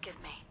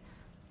 Forgive me.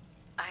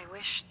 I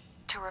wish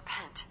to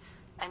repent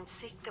and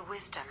seek the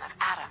wisdom of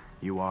Adam.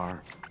 You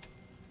are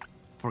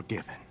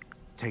forgiven.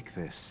 Take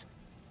this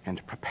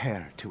and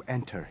prepare to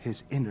enter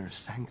his inner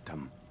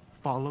sanctum.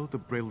 Follow the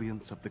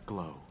brilliance of the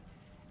glow,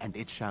 and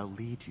it shall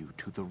lead you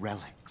to the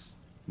relics.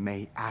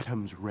 May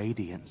Atom's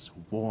radiance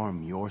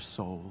warm your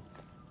soul.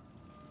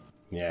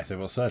 Yes, it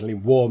will certainly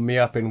warm me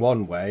up in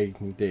one way,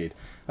 indeed.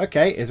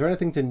 Okay, is there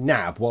anything to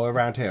nab while we're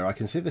around here? I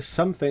can see there's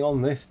something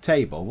on this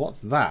table. What's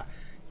that?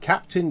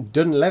 Captain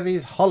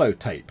Dunleavy's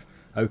holotape.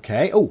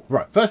 Okay, oh,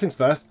 right, first things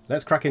first,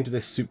 let's crack into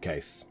this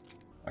suitcase.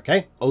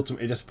 Okay,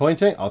 ultimately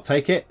disappointing. I'll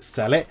take it,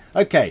 sell it.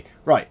 Okay,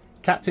 right,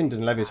 Captain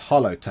Dunleavy's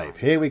holotape.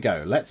 Here we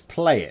go, let's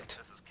play it.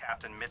 This is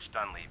Captain Mitch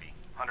Dunleavy,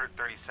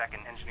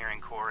 132nd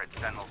Engineering Corps at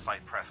Sentinel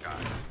Site Prescott.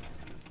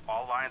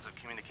 All lines of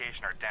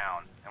communication are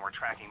down, and we're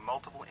tracking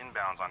multiple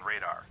inbounds on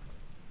radar.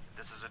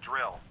 This is a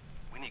drill.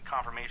 We need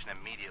confirmation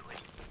immediately.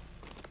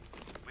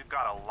 We've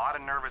got a lot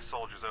of nervous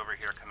soldiers over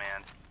here,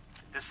 Command.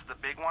 This is the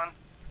big one.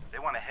 They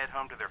want to head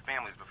home to their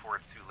families before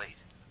it's too late.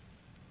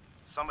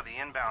 Some of the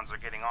inbounds are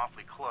getting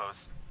awfully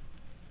close.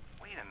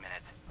 Wait a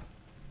minute.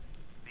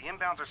 The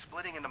inbounds are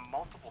splitting into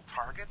multiple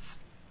targets?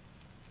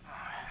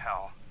 Oh,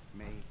 hell.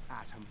 May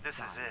Atom This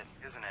is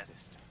it, isn't it?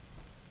 Sister.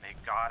 May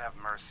God have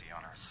mercy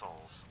on our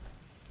souls.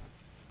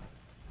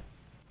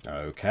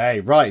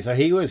 Okay, right, so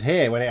he was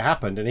here when it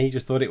happened, and he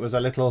just thought it was a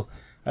little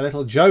a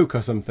little joke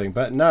or something,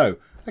 but no.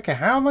 Okay,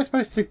 how am I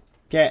supposed to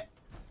get...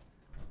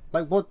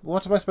 Like,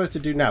 what am I supposed to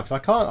do now? Because I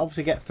can't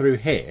obviously get through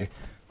here.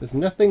 There's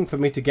nothing for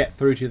me to get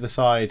through to the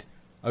side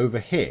over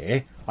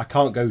here. I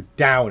can't go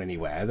down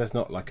anywhere. There's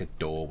not like a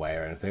doorway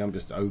or anything. I'm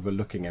just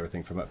overlooking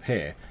everything from up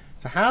here.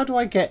 So how do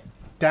I get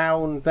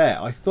down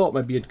there? I thought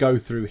maybe you'd go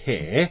through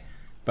here,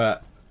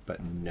 but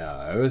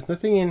no, there's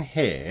nothing in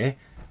here.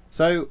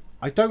 So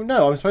I don't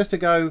know. I'm supposed to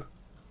go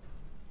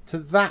to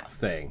that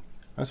thing.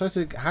 I'm supposed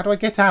to... How do I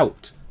get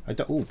out? I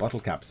don't... Oh, bottle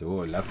caps. Oh,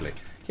 lovely.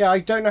 Yeah, I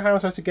don't know how I'm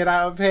supposed to get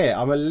out of here.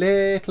 I'm a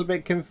little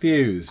bit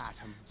confused.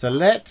 So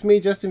let me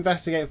just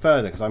investigate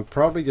further, because I'm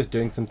probably just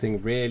doing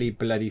something really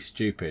bloody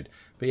stupid.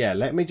 But yeah,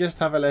 let me just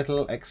have a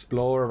little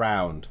explore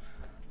around.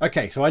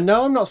 Okay, so I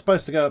know I'm not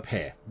supposed to go up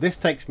here. This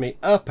takes me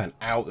up and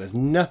out. There's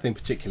nothing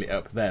particularly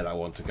up there that I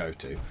want to go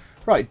to.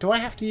 Right, do I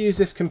have to use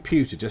this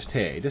computer just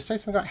here? It just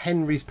says I've got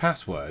Henry's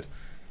password.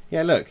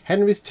 Yeah, look,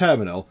 Henry's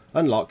terminal,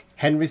 unlock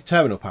Henry's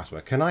terminal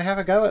password. Can I have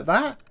a go at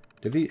that?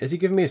 Has he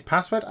given me his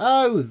password?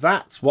 Oh,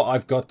 that's what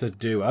I've got to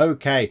do.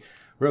 Okay,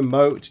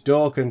 remote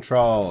door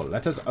control.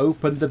 Let us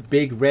open the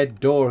big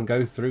red door and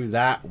go through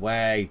that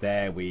way.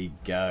 There we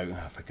go.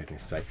 Oh, for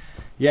goodness sake.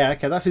 Yeah,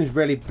 okay, that seems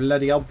really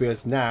bloody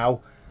obvious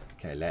now.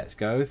 Okay, let's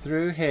go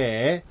through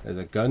here. There's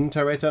a gun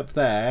turret up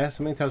there.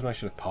 Something tells me I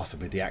should have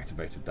possibly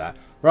deactivated that.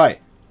 Right,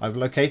 I've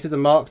located the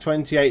Mark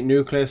 28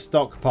 nuclear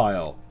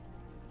stockpile.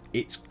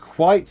 It's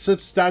quite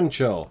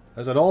substantial.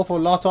 There's an awful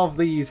lot of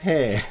these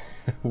here.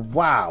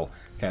 Wow.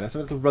 Okay, let's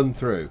have a little run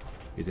through.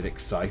 Is it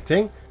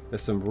exciting?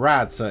 There's some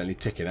rad certainly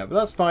ticking up, but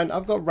that's fine.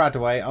 I've got rad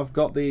away. I've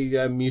got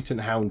the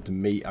mutant hound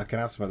meat. I can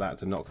have some of that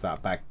to knock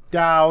that back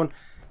down.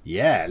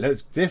 Yeah,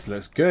 this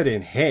looks good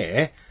in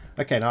here.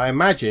 Okay, now I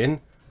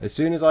imagine as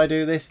soon as I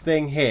do this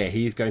thing here,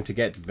 he's going to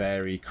get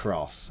very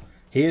cross.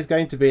 He is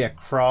going to be a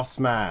cross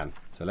man.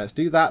 So let's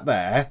do that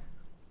there.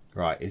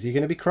 Right, is he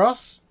going to be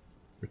cross?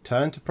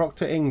 Return to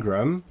Proctor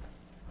Ingram.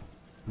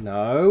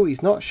 No,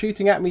 he's not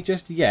shooting at me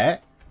just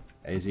yet.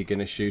 Is he going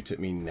to shoot at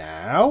me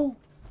now?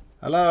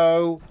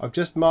 Hello? I've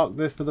just marked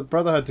this for the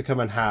Brotherhood to come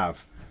and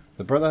have.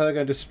 The Brotherhood are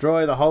going to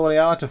destroy the holy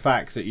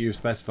artifacts that you've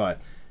specified.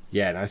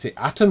 Yeah, and I see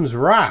Atom's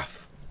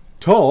Wrath.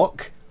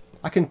 Talk?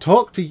 I can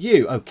talk to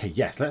you. Okay,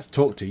 yes, let's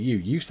talk to you.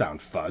 You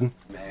sound fun.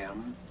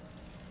 Ma'am?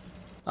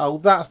 Oh,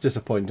 that's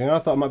disappointing. I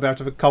thought I might be able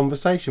to have a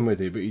conversation with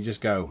you, but you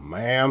just go,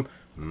 ma'am.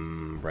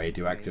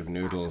 Radioactive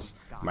noodles.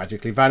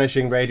 Magically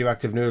vanishing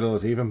radioactive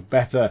noodles. Even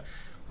better.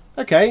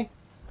 Okay,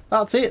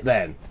 that's it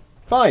then.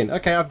 Fine.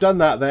 Okay, I've done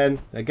that then.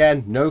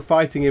 Again, no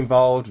fighting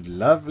involved.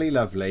 Lovely,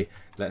 lovely.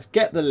 Let's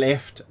get the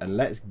lift and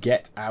let's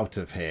get out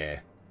of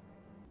here.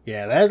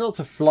 Yeah, there's lots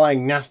of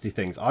flying nasty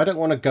things. I don't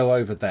want to go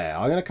over there.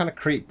 I'm going to kind of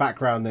creep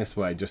back round this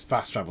way, just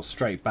fast travel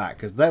straight back,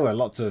 because there were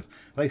lots of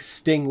like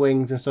sting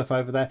wings and stuff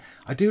over there.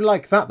 I do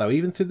like that though,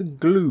 even through the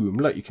gloom.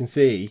 Look, you can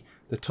see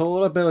the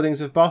taller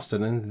buildings of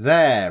Boston, and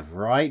there,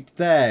 right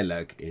there,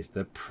 look, is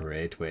the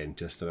Prydwen,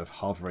 just sort of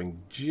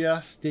hovering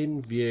just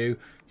in view.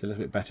 It's a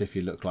little bit better if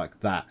you look like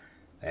that.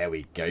 There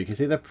we go. You can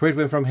see the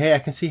Prydwen from here. I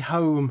can see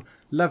home.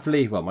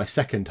 Lovely. Well, my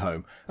second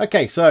home.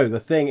 Okay, so the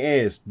thing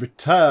is,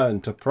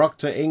 return to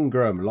Proctor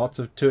Ingram. Lots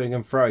of toing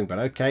and froing, but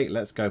okay,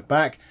 let's go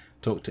back.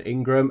 Talk to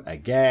Ingram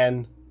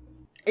again.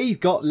 He's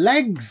got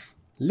legs.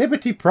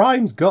 Liberty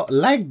Prime's got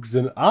legs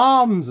and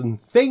arms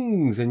and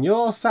things, and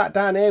you're sat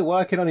down here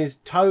working on his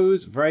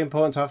toes. Very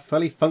important to have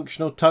fully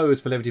functional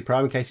toes for Liberty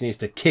Prime in case he needs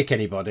to kick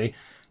anybody.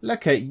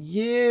 Look at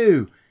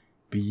you.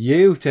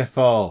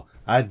 Beautiful.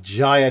 A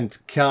giant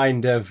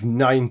kind of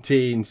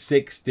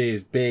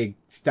 1960s big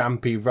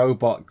stampy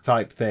robot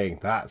type thing.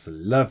 That's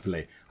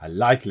lovely. I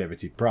like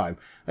Liberty Prime.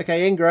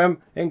 Okay,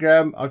 Ingram,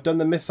 I've done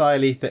the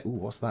missile-y thing. Ooh,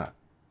 what's that?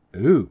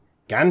 Ooh,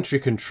 gantry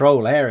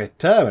control area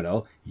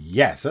terminal.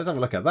 Yes, let's have a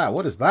look at that.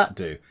 What does that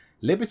do?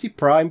 Liberty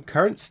Prime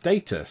current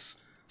status.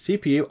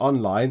 CPU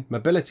online,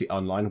 mobility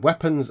online,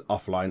 weapons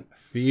offline,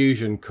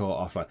 fusion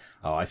core offline.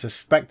 Oh, I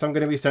suspect I'm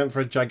going to be sent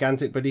for a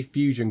gigantic bloody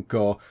fusion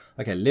core.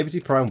 Okay, Liberty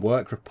Prime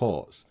work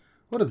reports.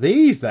 What are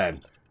these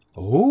then?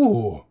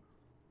 Ooh.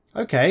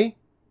 Okay.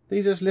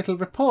 These are just little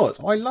reports.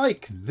 I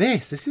like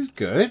this. This is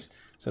good.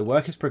 So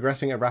work is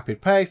progressing at a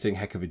rapid pace, doing a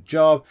heck of a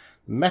job.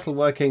 The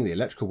metalworking, the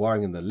electrical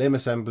wiring and the limb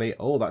assembly.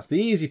 Oh, that's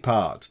the easy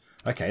part.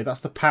 Okay,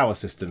 that's the power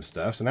system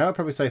stuff. So now I'll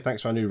probably say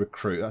thanks to our new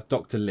recruit. That's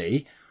Dr.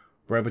 Lee.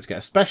 We're able to get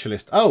a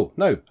specialist. Oh,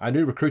 no. Our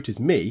new recruit is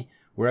me.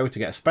 We're able to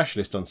get a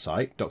specialist on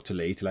site, Dr.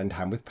 Lee, to lend a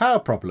hand with power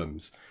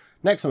problems.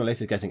 Next on the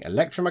list is getting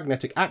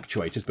electromagnetic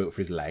actuators built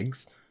for his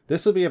legs.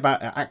 This will be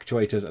about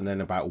actuators and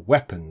then about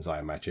weapons, I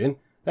imagine.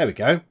 There we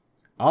go.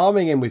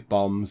 Arming him with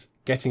bombs,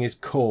 getting his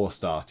core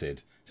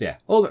started. So yeah,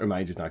 all that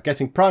remains is now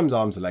getting Prime's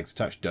arms and legs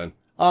attached, done.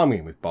 Arming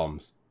him with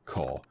bombs,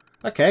 core.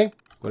 Okay,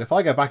 well if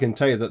I go back and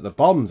tell you that the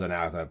bombs are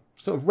now they're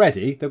sort of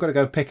ready, they've got to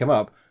go and pick them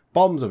up.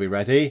 Bombs will be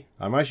ready.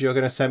 I imagine you're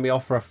going to send me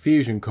off for a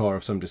fusion core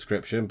of some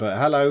description, but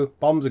hello,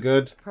 bombs are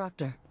good.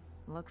 Proctor.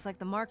 Looks like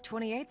the Mark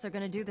 28s are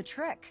going to do the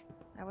trick.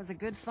 That was a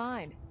good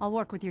find. I'll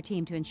work with your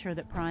team to ensure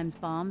that Prime's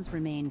bombs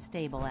remain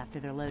stable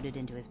after they're loaded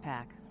into his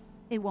pack.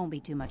 It won't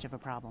be too much of a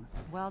problem.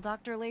 Well,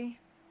 Dr. Lee,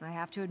 I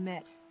have to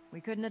admit, We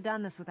couldn't have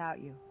done this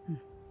without you.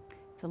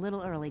 It's a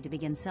little early to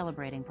begin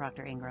celebrating,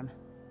 Proctor Ingram.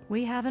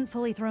 We haven't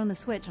fully thrown the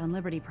switch on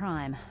Liberty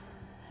Prime,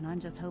 and I'm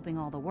just hoping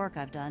all the work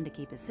I've done to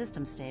keep his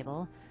system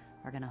stable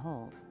are gonna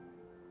hold.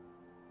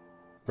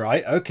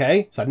 Right,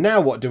 okay. So now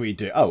what do we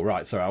do? Oh,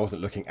 right, sorry, I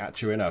wasn't looking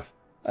at you enough.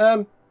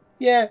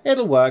 Yeah,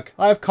 it'll work.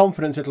 I have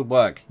confidence it'll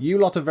work. You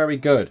lot are very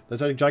good.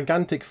 There's a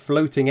gigantic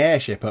floating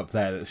airship up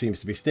there that seems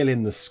to be still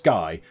in the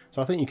sky,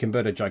 so I think you can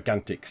build a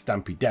gigantic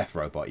Stampy Death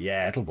robot.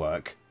 Yeah, it'll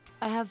work.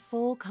 I have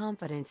full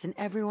confidence in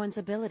everyone's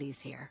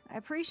abilities here. I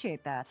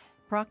appreciate that.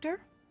 Proctor,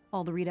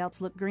 all the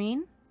readouts look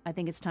green. I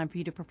think it's time for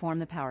you to perform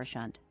the power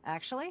shunt.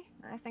 Actually,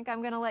 I think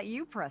I'm gonna let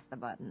you press the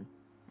button.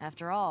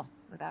 After all,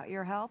 without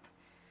your help,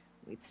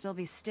 we'd still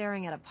be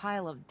staring at a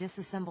pile of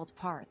disassembled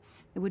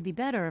parts. It would be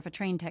better if a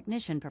trained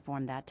technician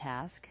performed that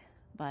task,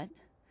 but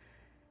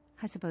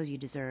I suppose you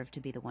deserve to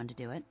be the one to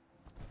do it.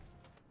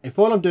 If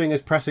all I'm doing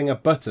is pressing a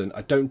button,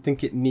 I don't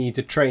think it needs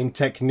a trained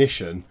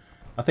technician.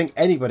 I think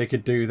anybody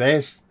could do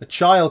this. A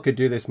child could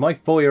do this. My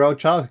 4-year-old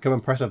child could come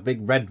and press a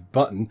big red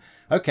button.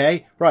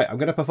 Okay, right, I'm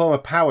going to perform a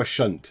power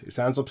shunt. It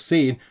sounds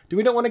obscene. Do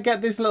we not want to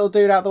get this little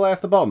dude out of the way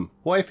off the bomb?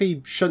 What if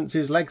he shunts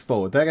his legs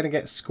forward? They're going to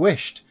get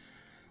squished.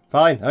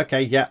 Fine,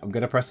 okay, yeah, I'm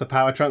going to press the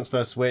power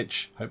transfer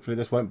switch. Hopefully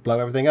this won't blow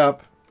everything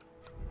up.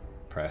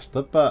 Press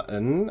the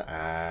button,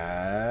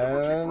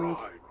 and...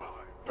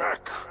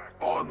 Back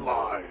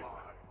online.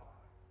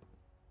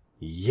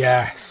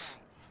 Yes!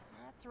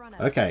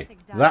 Okay,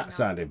 that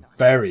sounded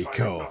very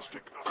cool.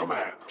 Diagnostic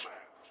command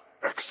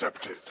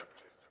accepted.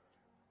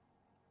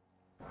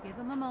 Give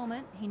him a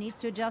moment. He needs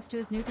to adjust to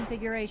his new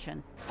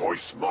configuration.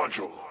 Voice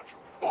module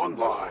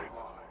online.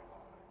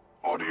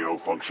 Audio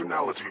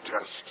functionality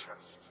test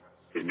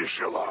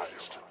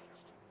initialized.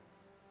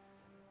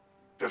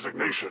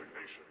 Designation: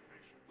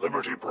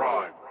 Liberty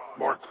Prime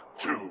Mark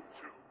II.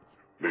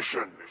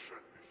 Mission: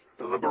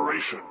 the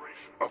liberation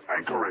of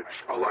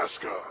Anchorage,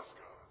 Alaska.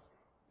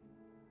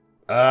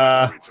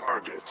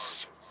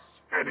 Targets: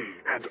 any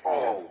and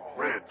all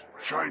red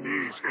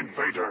Chinese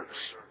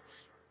invaders.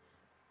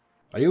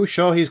 Are you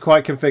sure he's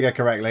quite configured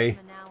correctly?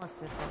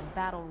 Analysis and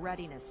battle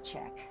readiness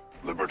check.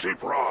 Liberty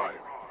Prime,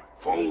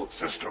 full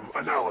system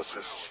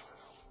analysis.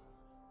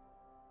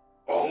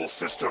 All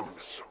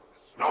systems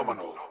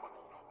nominal.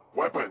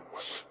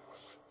 Weapons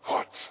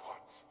hot.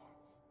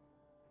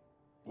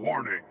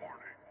 Warning: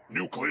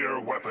 nuclear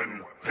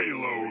weapon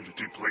payload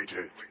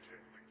depleted.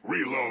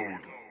 Reload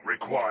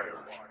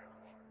required.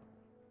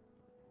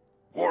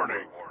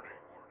 Warning: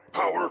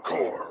 power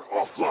core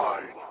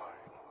offline.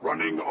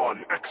 Running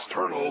on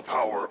external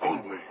power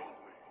only.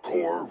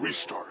 Core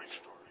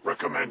restart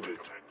recommended.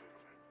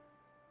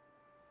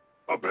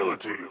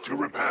 Ability to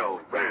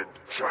repel red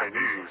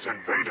Chinese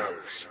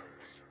invaders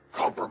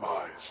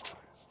compromised.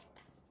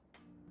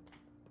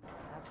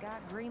 I've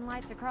got green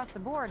lights across the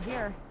board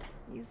here.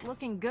 He's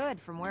looking good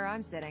from where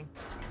I'm sitting.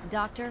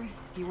 Doctor,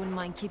 if you wouldn't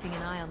mind keeping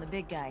an eye on the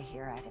big guy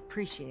here, I'd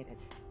appreciate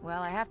it.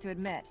 Well, I have to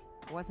admit,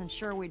 I wasn't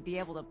sure we'd be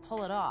able to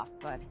pull it off,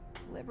 but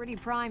Liberty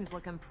Prime's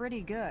looking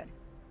pretty good.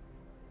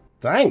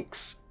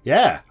 Thanks.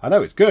 Yeah, I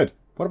know it's good.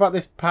 What about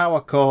this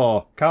power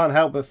core? Can't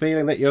help but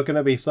feeling that you're going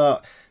to be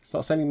start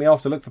sending me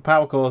off to look for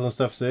power cores and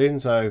stuff soon,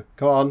 so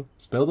go on,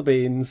 spill the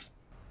beans.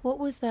 What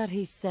was that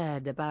he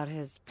said about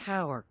his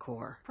power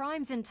core?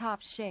 Prime's in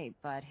top shape,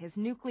 but his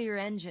nuclear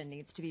engine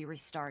needs to be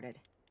restarted.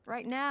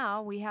 Right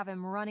now, we have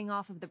him running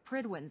off of the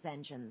Pridwin's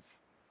engines.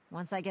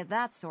 Once I get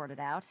that sorted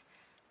out,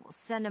 we'll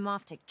send him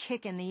off to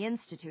kick in the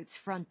Institute's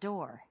front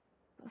door.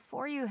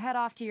 Before you head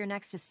off to your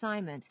next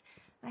assignment,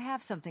 I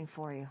have something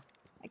for you.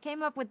 I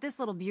came up with this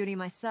little beauty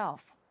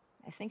myself.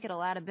 I think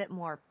it'll add a bit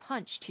more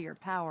punch to your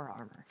power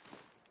armor.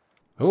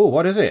 Oh,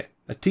 what is it?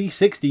 A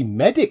T-60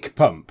 medic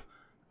pump?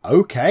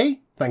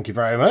 Okay, thank you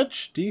very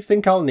much. Do you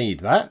think I'll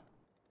need that?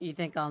 You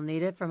think I'll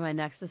need it for my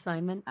next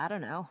assignment? I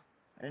don't know,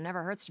 but it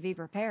never hurts to be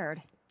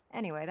prepared.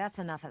 Anyway, that's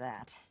enough of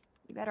that.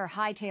 You better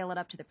hightail it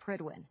up to the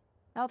Pridwin.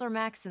 Elder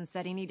Maxson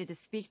said he needed to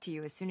speak to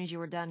you as soon as you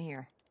were done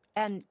here.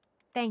 And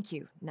thank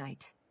you,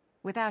 Knight.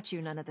 Without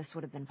you, none of this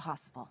would have been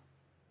possible.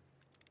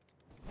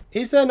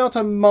 Is there not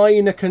a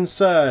minor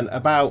concern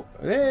about,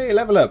 hey,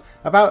 level up,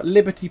 about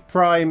Liberty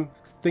Prime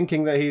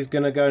thinking that he's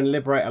going to go and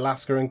liberate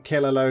Alaska and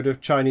kill a load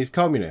of Chinese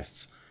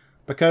communists?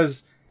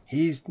 Because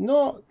he's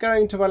not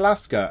going to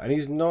Alaska and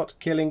he's not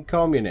killing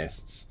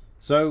communists.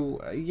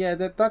 So, yeah,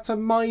 that's a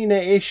minor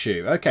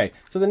issue. Okay,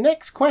 so the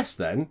next quest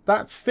then,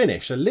 that's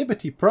finished. A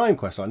Liberty Prime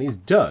quest line is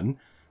done.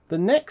 The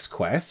next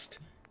quest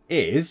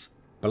is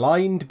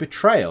Blind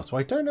Betrayal. So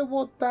I don't know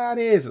what that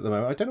is at the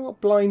moment. I don't know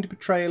what Blind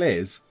Betrayal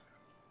is.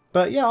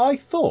 But yeah,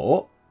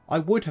 I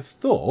would have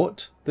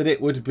thought that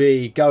it would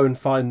be go and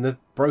find the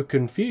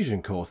broken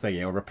fusion core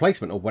thingy or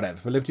replacement or whatever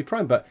for Liberty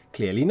Prime, but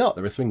clearly not.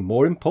 There is something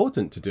more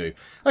important to do.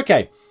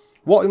 Okay,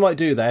 what we might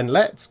do then,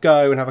 let's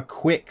go and have a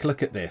quick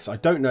look at this. I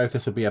don't know if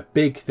this will be a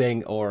big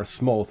thing or a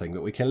small thing,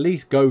 but we can at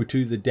least go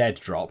to the dead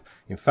drop.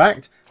 In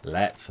fact,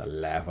 let's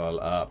level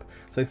up.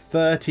 So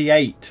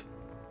 38.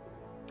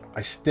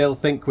 I still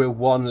think we're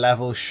one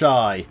level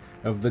shy.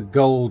 of the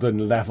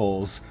golden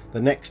levels.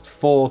 The next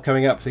 4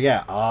 coming up. So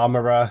yeah,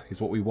 armourer is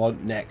what we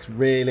want next,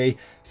 really.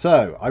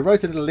 So I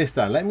wrote a little list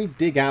down. Let me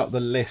dig out the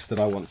list that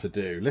I want to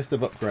do. List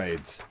of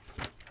upgrades.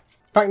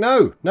 In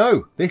fact,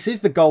 no, this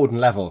is the golden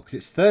level because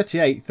it's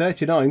 38,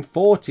 39,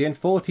 40 and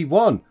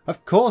 41.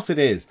 Of course it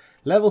is.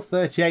 Level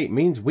 38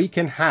 means we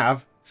can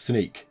have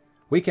sneak.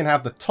 We can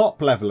have the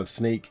top level of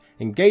sneak.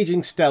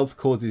 Engaging stealth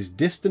causes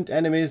distant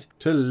enemies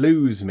to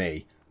lose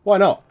me. Why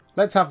not?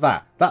 Let's have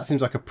that. That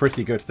seems like a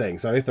pretty good thing.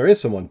 So if there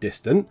is someone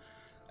distant,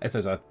 if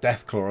there's a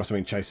deathclaw or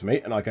something chasing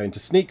me and I go into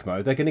sneak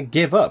mode, they're going to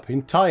give up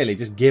entirely,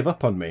 just give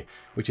up on me,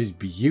 which is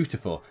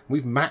beautiful.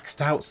 We've maxed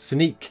out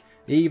sneak.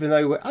 Even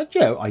though, you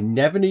know, I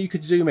never knew you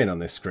could zoom in on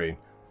this screen.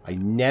 I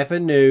never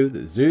knew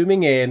that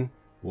zooming in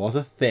was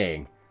a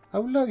thing.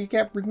 Oh, look, you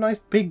get nice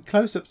big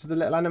close-ups of the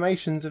little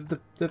animations of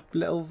the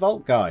little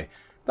vault guy.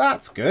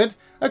 That's good.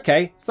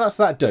 Okay, so that's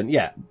that done.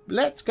 Yeah,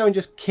 let's go and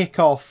just kick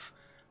off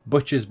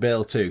Butcher's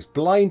Bill 2.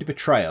 Blind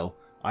Betrayal,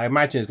 I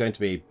imagine, is going to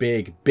be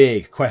a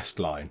big quest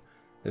line.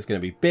 It's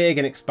going to be big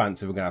and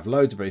expansive. We're going to have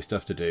loads of bloody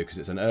stuff to do because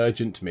it's an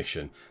urgent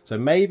mission. So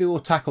maybe we'll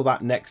tackle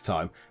that next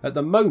time. At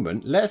the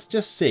moment, let's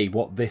just see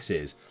what this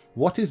is.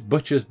 What is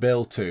Butcher's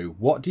Bill 2?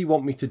 What do you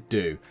want me to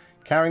do?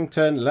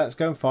 Carrington, let's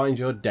go and find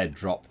your dead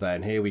drop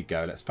then. Here we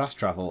go. Let's fast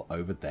travel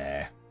over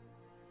there.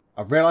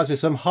 I've realised with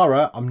some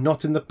horror, I'm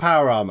not in the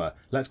power armour.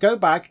 Let's go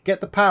back,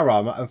 get the power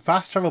armour and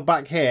fast travel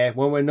back here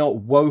when we're not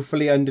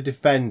woefully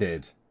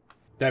under-defended.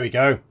 There we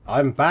go.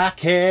 I'm back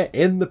here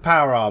in the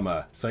power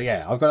armour. So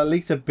yeah, I've got at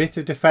least a bit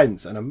of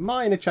defence and a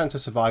minor chance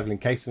of survival in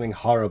case something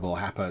horrible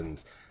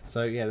happens.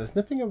 So yeah, there's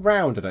nothing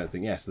around, I don't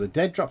think. Yeah, so the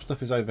dead drop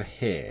stuff is over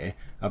here.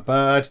 A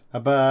bird, a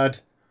bird.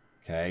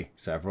 Okay,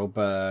 several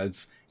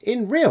birds.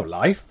 In real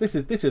life, this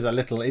is a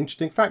little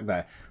interesting fact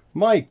there.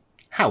 My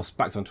house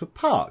backs onto a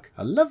park,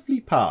 a lovely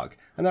park,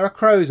 and there are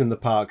crows in the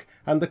park.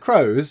 And the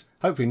crows,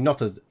 hopefully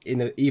not as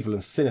evil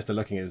and sinister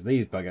looking as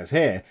these buggers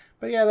here,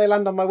 but yeah, they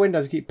land on my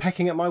windows and keep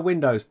pecking at my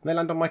windows. And they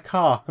land on my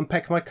car and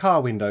peck my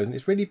car windows, and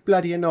it's really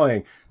bloody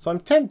annoying. So I'm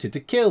tempted to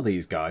kill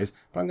these guys,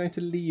 but I'm going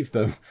to leave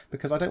them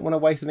because I don't want to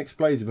waste an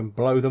explosive and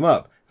blow them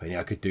up. If only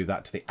I could do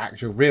that to the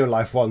actual real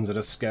life ones that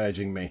are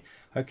scourging me.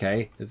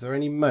 Okay, is there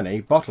any money?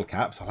 Bottle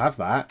caps, I'll have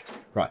that.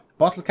 Right,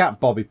 bottle cap,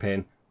 bobby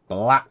pin,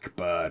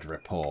 Blackbird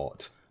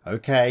report.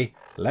 Okay,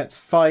 let's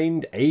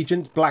find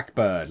Agent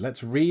Blackbird.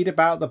 Let's read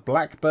about the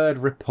Blackbird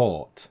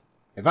report.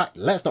 In fact,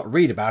 let's not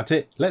read about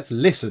it. Let's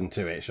listen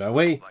to it, shall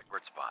we?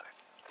 Blackbird spotted.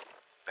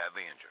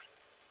 Badly injured.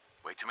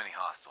 Way too many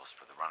hostiles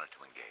for the runner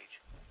to engage.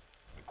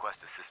 Request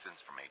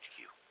assistance from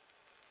HQ.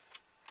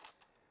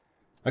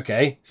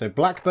 Okay, so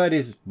Blackbird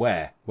is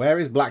where? Where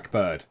is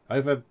Blackbird?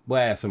 Over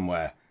where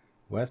somewhere?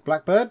 Where's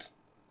Blackbird?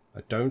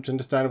 I don't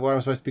understand where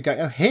I'm supposed to be going.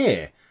 Oh,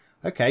 here!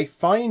 Okay,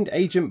 find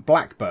Agent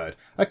Blackbird.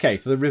 Okay,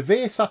 so the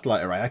Revere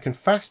satellite array, I can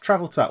fast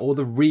travel to that, or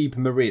the Reeb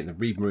Marine. The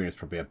Reeb Marine is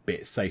probably a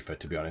bit safer,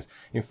 to be honest.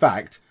 In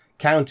fact,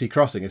 County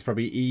Crossing is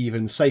probably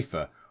even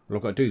safer. All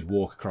I've got to do is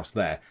walk across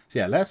there. So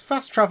yeah, let's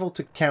fast travel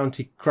to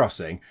County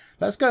Crossing.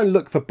 Let's go and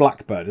look for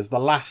Blackbird as the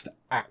last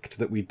act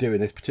that we do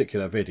in this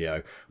particular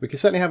video. We can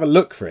certainly have a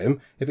look for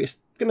him. If it's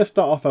going to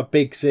start off a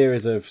big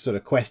series of sort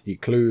of questy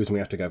clues and we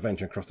have to go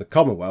venture across the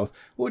Commonwealth,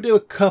 we'll do a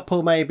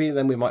couple maybe,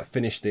 then we might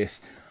finish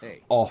this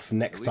off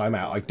next time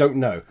out. I don't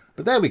know.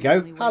 But there we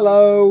go.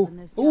 Hello.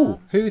 Ooh,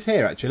 who's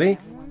here actually?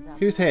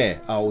 Who's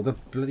here? Oh, the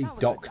bloody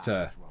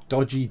doctor.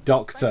 Dodgy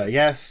doctor,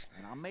 yes.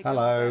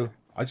 Hello.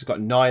 I just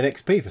got 9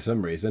 XP for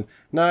some reason.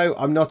 No,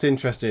 I'm not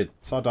interested.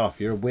 Sod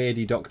off, you're a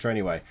weirdy doctor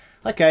anyway.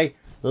 Okay,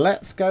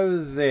 let's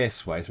go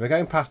this way. So we're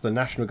going past the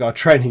National Guard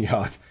training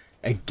yard.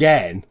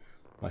 Again,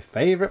 my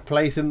favourite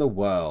place in the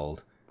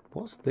world.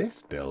 What's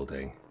this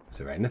building? Is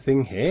there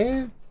anything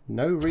here?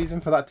 No reason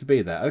for that to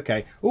be there.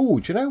 Okay.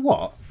 Ooh, do you know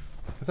what?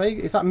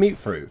 Is that mute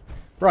fruit?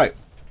 Right.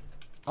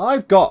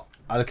 I've got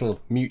a little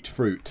mute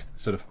fruit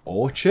sort of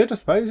orchard, I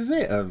suppose, is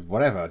it?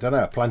 Whatever, I don't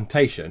know, a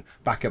plantation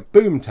back at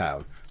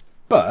Boomtown.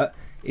 But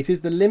it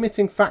is the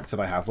limiting factor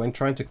I have when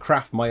trying to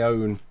craft my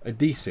own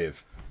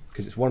adhesive,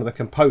 because it's one of the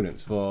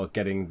components for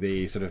getting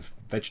the sort of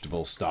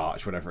vegetable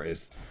starch, whatever it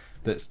is,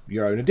 that's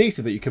your own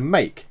adhesive that you can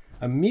make.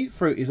 And mute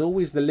fruit is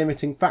always the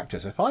limiting factor.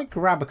 So if I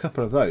grab a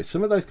couple of those,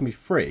 some of those can be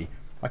free.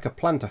 I could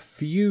plant a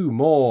few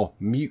more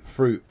mute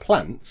fruit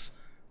plants,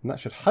 and that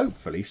should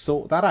hopefully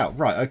sort that out.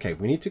 Right, okay,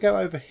 we need to go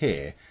over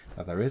here.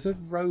 Now, there is a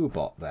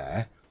robot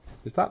there.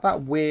 Is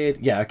that weird?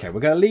 Yeah, okay, we're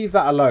going to leave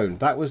that alone.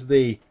 That was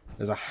the...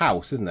 There's a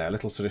house, isn't there? A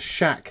little sort of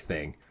shack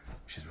thing,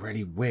 which is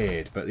really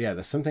weird. But yeah,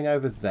 there's something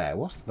over there.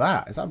 What's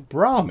that? Is that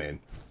Brahmin?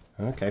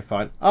 Okay,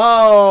 fine.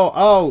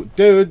 Oh,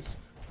 dudes,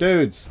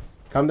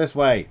 come this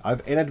way.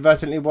 I've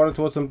inadvertently wandered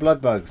towards some blood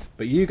bugs,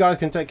 but you guys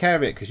can take care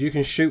of it because you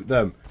can shoot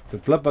them. The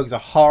blood bugs are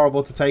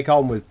horrible to take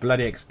on with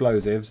bloody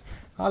explosives.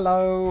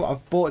 Hello,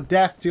 I've brought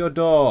death to your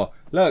door.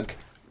 Look,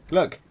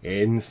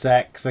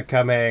 insects are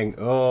coming.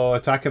 Oh,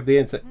 attack of the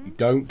insect. You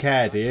don't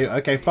care, do you?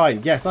 Okay,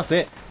 fine. Yes, that's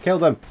it. Kill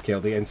them. Kill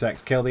the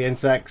insects. Kill the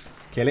insects.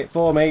 Kill it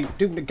for me.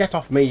 Get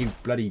off me, you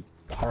bloody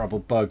horrible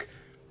bug.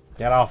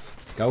 Get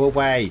off. Go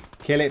away.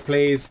 Kill it,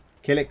 please.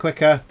 Kill it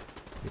quicker.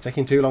 You're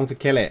taking too long to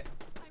kill it.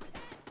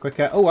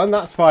 Quicker. Oh, and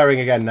that's firing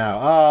again now.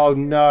 Oh,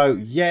 no.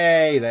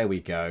 Yay. There we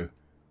go.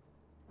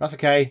 That's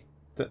okay.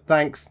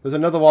 Thanks. There's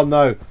another one,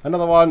 though.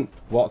 Another one.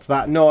 What's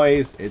that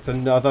noise? It's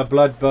another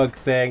blood bug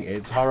thing.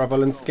 It's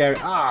horrible and scary.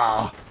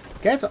 Ah!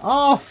 Get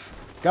off!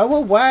 Go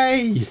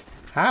away!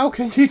 How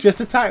can you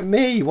just attack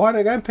me? Why don't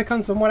you go and pick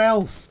on someone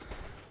else?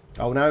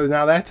 Oh, no.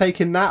 Now they're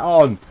taking that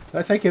on.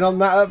 They're taking on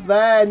that up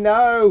there.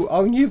 No!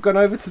 Oh, and you've gone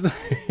over to the...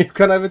 you've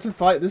gone over to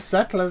fight the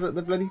settlers at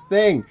the bloody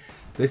thing.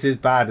 This is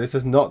bad. This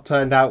has not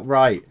turned out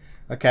right.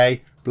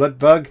 Okay, blood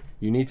bug,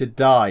 you need to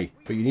die.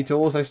 But you need to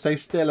also stay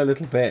still a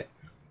little bit.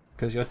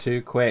 Because you're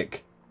too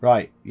quick.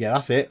 Right, yeah,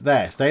 that's it.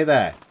 There, stay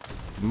there.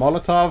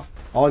 Molotov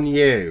on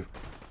you.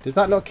 Did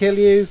that not kill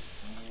you?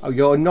 Oh,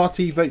 you're not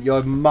even...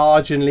 You're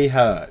marginally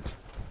hurt.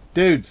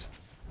 Dudes,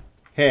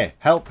 here,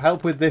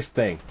 help with this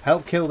thing.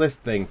 Help kill this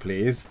thing,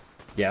 please.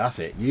 Yeah, that's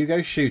it. You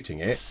go shooting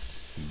it.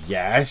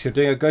 Yes, you're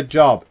doing a good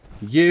job.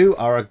 You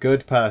are a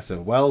good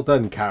person. Well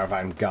done,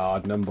 Caravan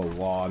Guard number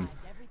 1.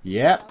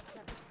 Yep.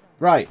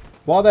 Right,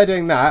 while they're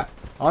doing that,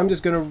 I'm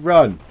just going to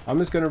run. I'm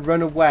just going to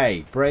run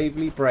away.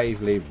 Bravely,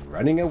 bravely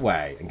running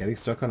away and getting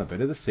stuck on a bit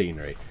of the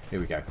scenery. Here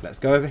we go. Let's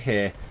go over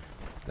here.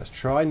 Let's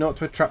try not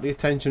to attract the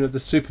attention of the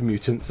super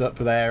mutants up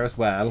there as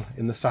well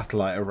in the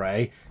satellite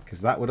array, because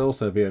that would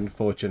also be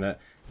unfortunate.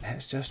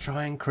 Let's just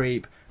try and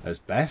creep as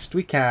best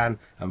we can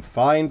and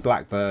find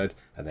Blackbird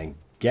and then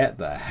get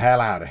the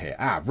hell out of here.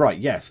 Ah, right,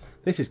 yes.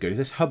 This is good. Is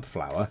this hub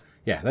flower?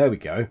 Yeah, there we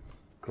go.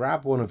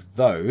 Grab one of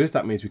those.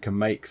 That means we can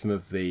make some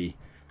of the...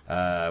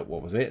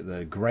 what was it?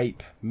 The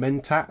grape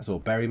mentats or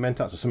berry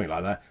mentats or something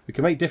like that. We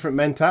can make different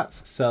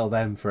mentats, sell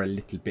them for a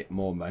little bit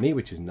more money,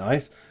 which is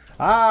nice.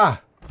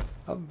 Ah!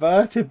 A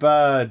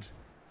vertibird!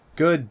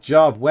 Good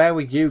job. Where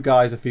were you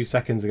guys a few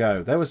seconds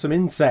ago? There were some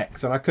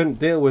insects and I couldn't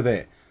deal with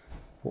it.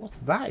 What's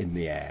that in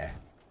the air?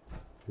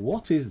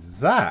 What is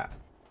that?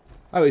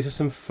 Oh, it's just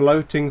some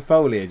floating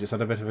foliage. Just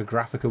had a bit of a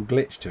graphical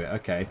glitch to it.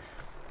 Okay.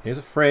 Here's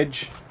a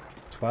fridge.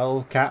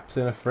 12 caps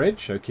in a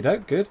fridge. Okie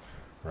doke. Good.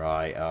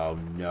 Right, oh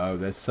no,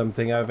 there's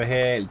something over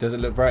here. It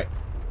doesn't look very...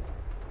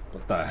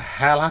 What the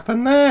hell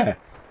happened there?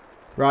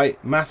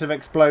 Right, massive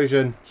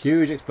explosion.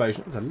 Huge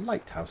explosion. There's a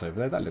lighthouse over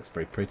there. That looks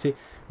very pretty.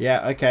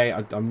 Yeah, okay,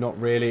 I'm not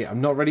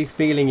really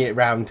feeling it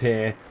round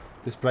here.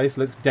 This place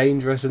looks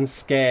dangerous and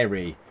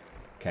scary.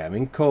 Okay, I'm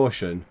in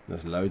caution.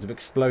 There's loads of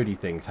explodey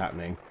things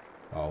happening.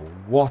 Oh,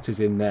 what is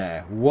in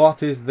there?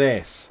 What is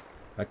this?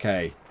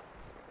 Okay.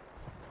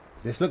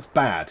 This looks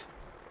bad.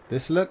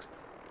 This looks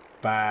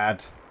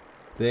bad.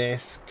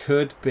 This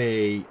could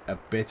be a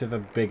bit of a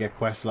bigger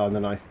quest line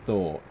than I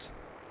thought.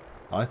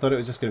 I thought it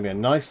was just going to be a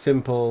nice,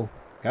 simple,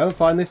 go and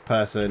find this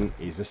person.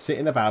 He's just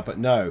sitting about, but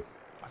no.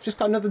 I've just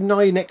got another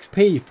 9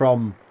 XP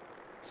from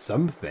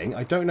something.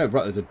 I don't know.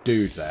 Right, there's a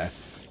dude there.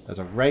 There's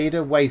a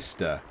Raider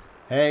Waster.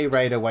 Hey,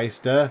 Raider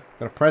Waster.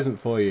 Got a present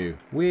for you.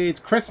 It's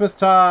Christmas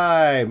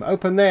time.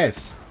 Open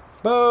this.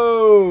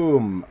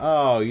 Boom.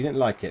 Oh, you didn't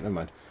like it. Never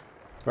mind.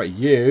 Right,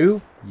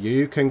 you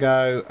can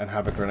go and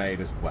have a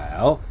grenade as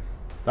well.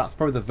 That's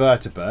probably the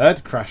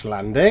vertibird. Crash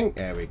landing.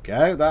 There we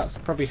go. That's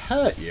probably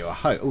hurt you, I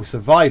hope. Oh,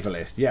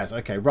 survivalist. Yes,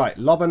 okay, right.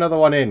 Lob another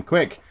one in.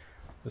 Quick.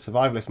 The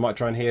survivalist might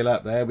try and heal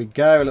up. There we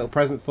go. A little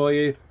present for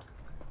you.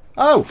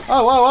 Oh,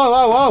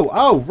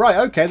 right,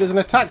 okay. There's an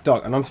attack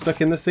dog. And I'm stuck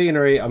in the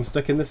scenery. I'm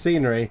stuck in the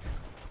scenery.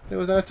 There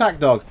was an attack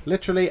dog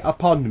literally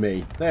upon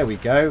me. There we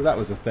go. That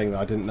was a thing that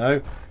I didn't know.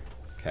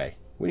 Okay,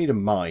 we need a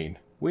mine.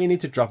 We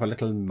need to drop a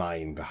little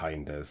mine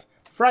behind us.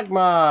 Frag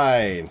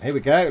mine! Here we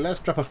go. Let's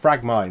drop a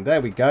frag mine.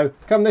 There we go.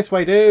 Come this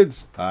way,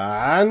 dudes.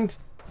 And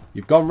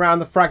you've gone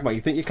round the frag mine.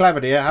 You think you're clever,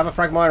 do you? Have a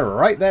frag mine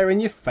right there in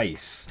your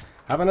face.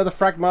 Have another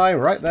frag mine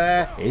right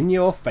there in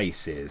your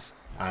faces.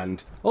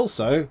 And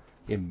also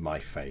in my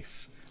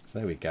face. So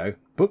there we go.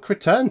 Book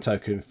return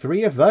token.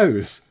 3 of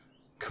those.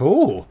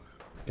 Cool.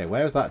 Okay,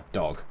 where's that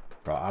dog?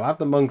 Right, I'll have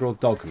the mongrel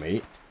dog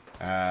meat.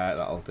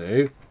 That'll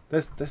do.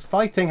 There's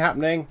fighting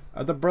happening.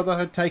 Are the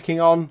Brotherhood taking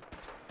on...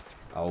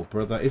 Oh,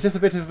 brother. Is this a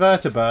bit of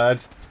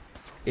vertibird?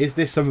 Is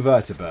this some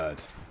vertibird?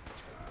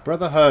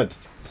 Brotherhood,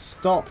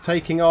 stop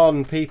taking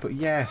on people.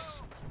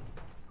 Yes.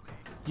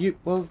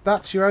 Well,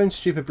 that's your own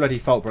stupid bloody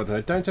fault,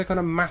 Brotherhood. Don't take on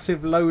a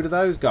massive load of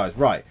those guys.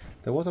 Right.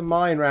 There was a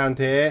mine round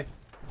here.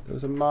 There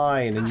was a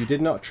mine, and you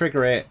did not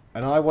trigger it.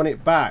 And I want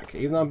it back,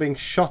 even though I'm being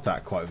shot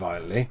at quite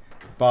violently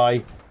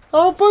by...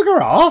 Oh,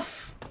 bugger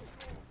off!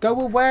 Go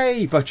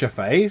away,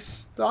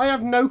 butcherface. I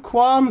have no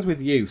qualms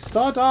with you.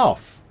 Sod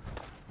off.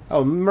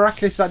 Oh,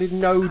 miraculously that did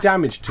no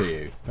damage to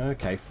you.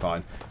 Okay,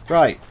 fine.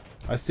 Right.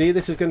 I see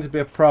this is going to be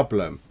a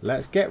problem.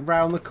 Let's get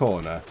round the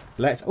corner.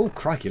 Oh,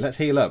 crikey. Let's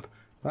heal up.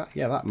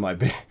 That might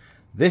be...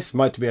 This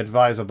might be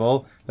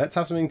advisable. Let's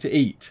have something to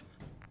eat.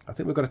 I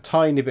think we've got a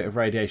tiny bit of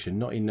radiation.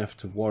 Not enough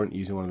to warrant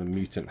using one of the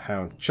mutant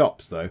hound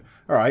chops, though.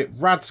 Alright,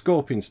 rad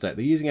scorpion state.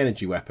 They're using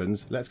energy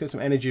weapons. Let's get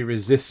some energy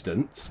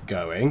resistance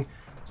going,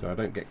 so I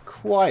don't get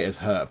quite as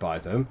hurt by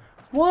them.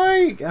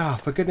 Why? Ah,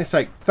 for goodness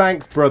sake.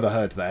 Thanks,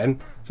 Brotherhood,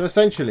 then. So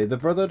essentially, the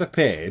Brotherhood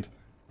appeared.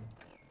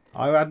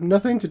 I had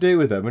nothing to do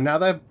with them, and now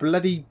they're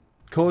bloody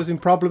causing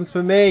problems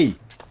for me.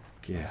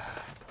 Yeah.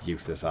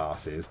 Useless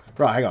arses.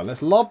 Right, hang on.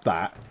 Let's lob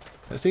that.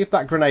 Let's see if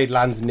that grenade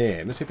lands near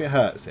him. Let's see if it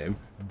hurts him.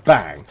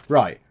 Bang.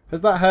 Right.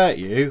 Has that hurt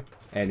you?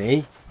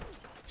 Any?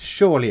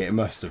 Surely it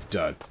must have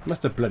done.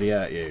 Must have bloody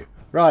hurt you.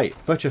 Right.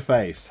 Butcher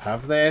face.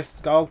 Have this.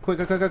 Go quick,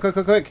 quick, quick, quick, quick,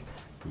 quick, quick.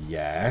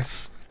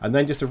 Yes. And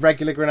then just a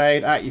regular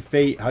grenade at your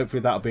feet.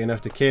 Hopefully that'll be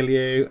enough to kill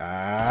you.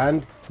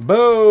 And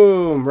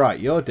boom. Right.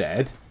 You're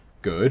dead.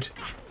 Good.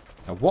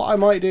 Now what I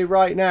might do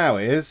right now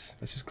is,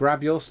 let's just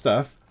grab your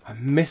stuff. A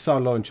missile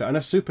launcher and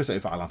a super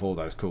set. I'll have all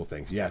those cool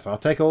things. Yes, I'll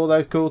take all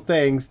those cool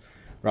things.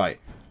 Right,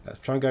 let's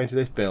try and go into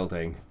this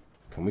building.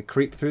 Can we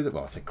creep through the...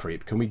 Well, I say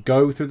creep. Can we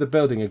go through the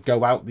building and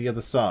go out the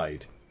other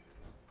side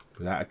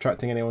without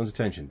attracting anyone's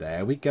attention?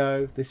 There we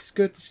go. This is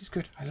good. This is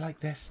good. I like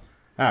this.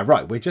 Ah,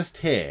 right. We're just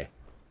here.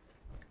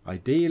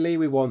 Ideally,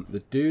 we want the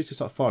dudes to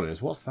start following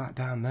us. What's that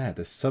down there?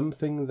 There's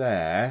something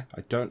there.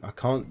 I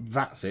can't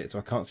VATS it, so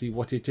I can't see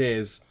what it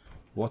is.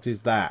 What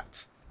is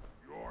that?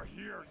 You're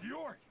here.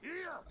 You're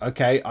here.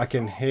 Okay, I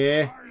can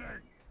hear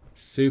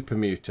super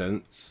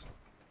mutants.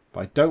 But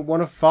I don't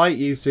want to fight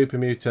you, super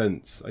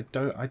mutants. I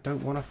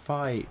don't want to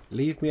fight.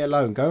 Leave me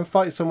alone. Go and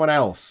fight someone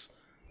else.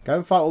 Go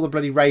and fight all the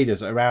bloody raiders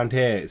that are around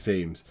here, it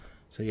seems.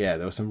 So yeah,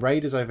 there were some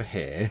raiders over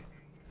here.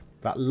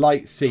 That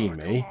light seen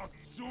me.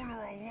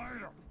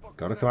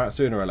 Gotta come out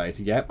sooner or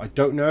later. Yep, I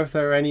don't know if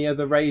there are any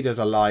other raiders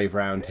alive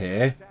around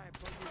here.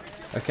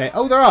 Okay,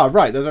 oh there are.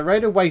 Right, there's a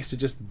raider waster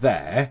just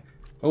there.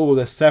 Oh,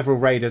 there's several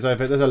raiders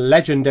over. There's a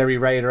legendary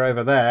raider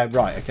over there.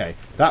 Right, okay.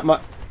 That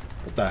might...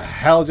 What the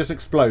hell just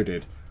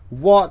exploded?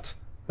 What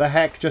the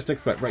heck just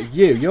exploded? Right,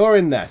 you're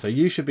in there, so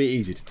you should be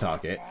easy to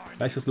target.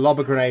 Let's just lob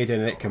a grenade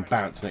in and it can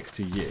bounce next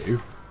to you.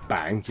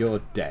 Bang,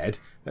 you're dead.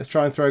 Let's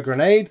try and throw a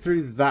grenade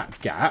through that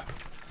gap.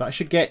 That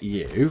should get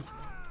you.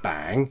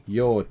 Bang,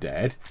 you're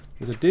dead.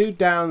 There's a dude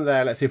down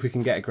there. Let's see if we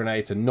can get a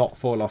grenade to not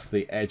fall off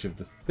the edge of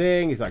the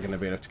thing. Is that going to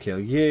be enough to kill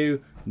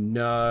you?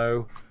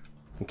 No.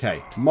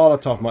 Okay,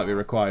 Molotov might be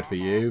required for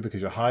you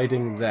because you're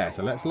hiding there.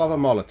 So let's lob a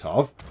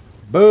Molotov.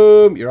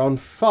 Boom! You're on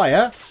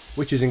fire,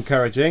 which is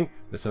encouraging.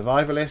 The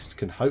survivalists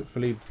can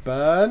hopefully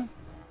burn.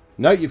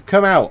 No, you've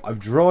come out. I've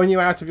drawn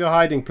you out of your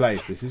hiding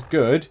place. This is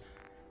good.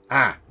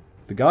 Ah,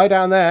 the guy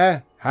down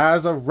there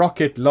has a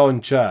rocket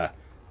launcher.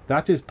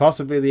 That is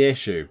possibly the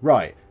issue.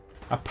 Right,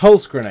 a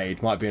pulse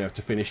grenade might be enough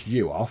to finish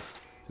you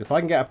off. If I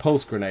can get a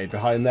pulse grenade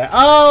behind there.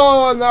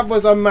 Oh, and that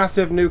was a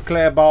massive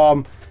nuclear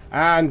bomb.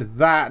 And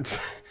that...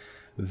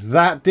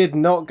 that did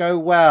not go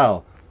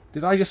well.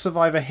 Did I just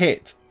survive a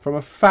hit from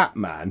a fat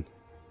man?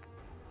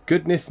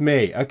 Goodness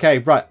me. Okay,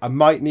 right. I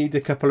might need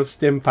a couple of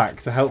stim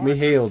packs to help me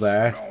heal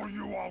there. Oh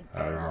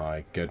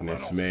my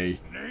goodness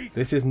me.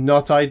 This is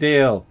not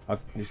ideal. I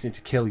just need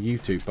to kill you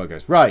two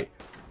buggers. Right.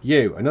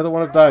 You. Another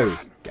one of those.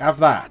 Have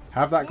that.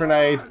 Have that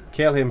grenade.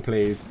 Kill him,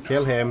 please.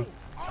 Kill him.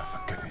 Oh,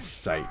 for goodness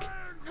sake.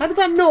 How did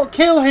that not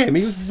kill him?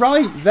 He was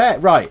right there.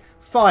 Right.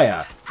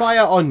 Fire.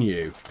 Fire on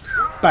you.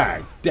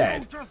 Bang.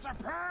 Dead.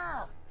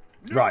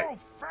 Right.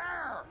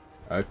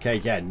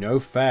 Okay, yeah, no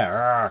fair.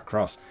 Ah,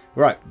 cross.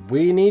 Right,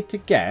 we need to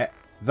get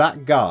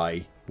that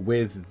guy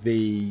with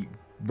the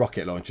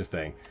rocket launcher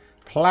thing.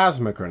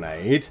 Plasma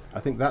grenade.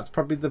 I think that's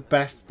probably the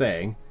best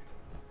thing.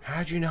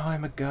 How do you know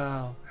I'm a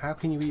girl? How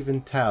can you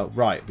even tell?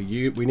 Right, but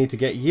we need to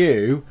get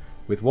you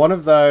with one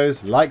of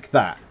those like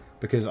that.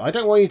 Because I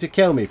don't want you to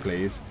kill me,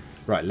 please.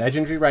 Right,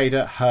 legendary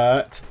raider,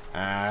 hurt.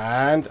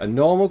 And a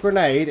normal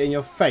grenade in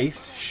your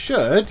face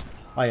should...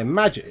 I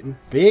imagine,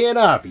 be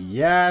enough.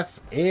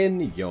 Yes,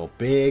 in your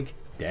big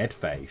dead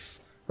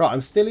face. Right,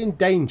 I'm still in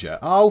danger.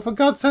 Oh, for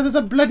God's sake,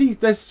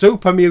 there's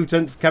super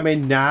mutants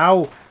coming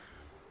now.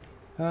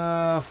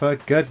 Oh, for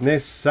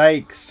goodness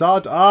sake,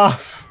 sod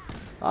off.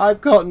 I've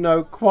got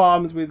no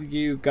qualms with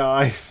you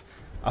guys.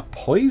 A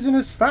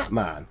poisonous fat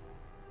man.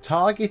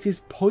 Target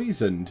is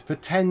poisoned for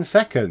 10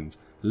 seconds.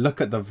 Look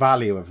at the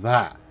value of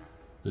that.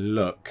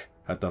 Look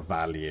at the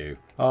value.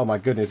 Oh my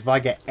goodness, if I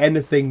get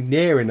anything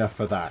near enough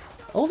for that.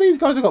 All these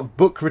guys have got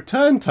book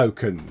return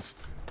tokens.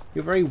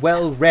 You're very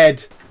well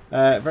read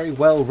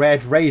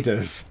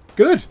raiders.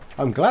 Good.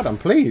 I'm glad. I'm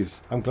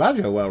pleased. I'm glad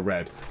you're well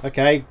read.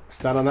 Okay,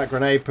 stand on that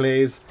grenade,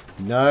 please.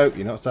 No,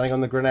 you're not standing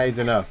on the grenades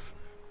enough.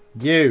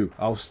 You.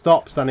 I'll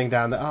stop standing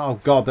down there.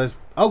 Oh God, there's.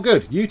 Oh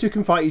good. You two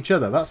can fight each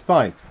other. That's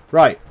fine.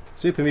 Right.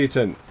 Super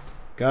mutant.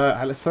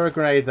 Go. Let's throw a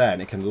grenade there,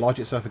 and it can lodge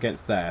itself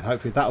against there. And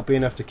hopefully that'll be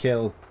enough to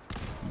kill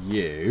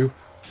you.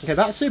 Okay,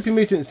 that super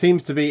mutant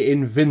seems to be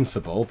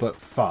invincible, but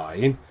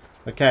fine.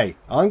 Okay,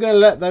 I'm going to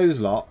let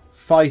those lot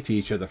fight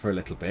each other for a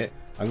little bit.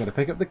 I'm going to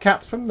pick up the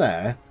caps from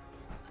there.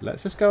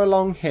 Let's just go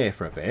along here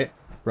for a bit.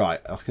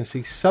 Right, I can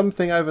see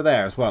something over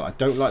there as well. I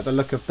don't like the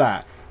look of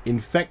that.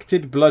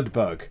 Infected blood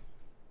bug.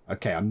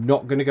 Okay, I'm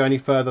not going to go any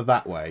further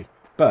that way.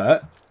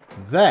 But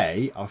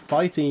they are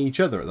fighting each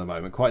other at the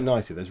moment quite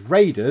nicely. There's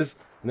raiders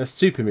and there's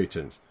super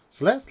mutants.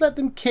 So let's let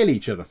them kill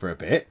each other for a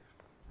bit.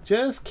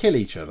 Just kill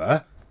each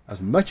other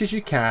as much as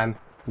you can.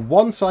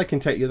 Once I can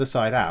take the other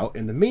side out,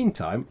 in the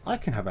meantime, I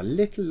can have a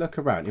little look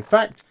around. In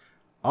fact,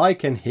 I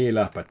can heal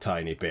up a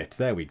tiny bit.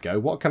 There we go.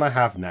 What can I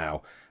have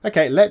now?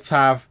 Okay, let's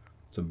have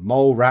Some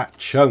mole rat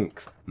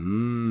chunks.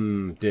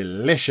 Mmm,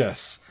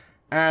 delicious.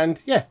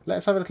 And yeah,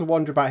 let's have a little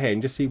wander about here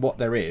and just see what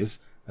there is.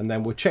 And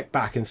then we'll check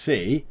back and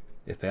see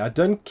if they are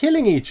done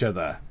killing each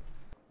other.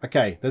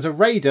 Okay, there's a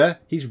raider.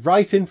 He's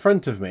right in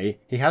front of me.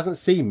 He hasn't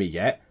seen me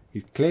yet.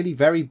 He's clearly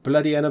very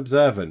bloody and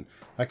observant.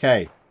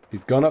 Okay,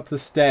 he's gone up the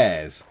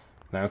stairs.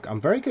 Now,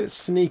 I'm very good at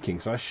sneaking,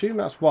 so I assume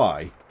that's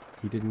why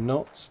he did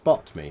not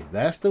spot me.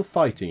 They're still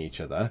fighting each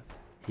other.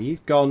 He's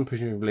gone,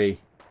 presumably,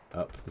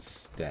 up the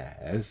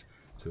stairs.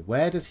 So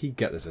where does he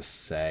go? There's a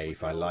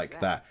safe. I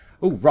like that.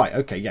 Oh, right.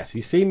 Okay, yes.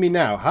 He's seen me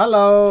now.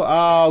 Hello.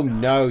 Oh,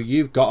 no.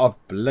 You've got a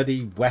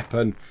bloody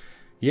weapon.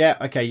 Yeah,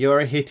 okay. You're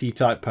a hitty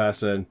type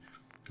person.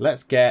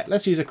 Let's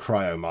use a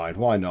cryo mine.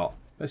 Why not?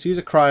 Let's use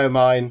a cryo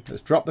mine.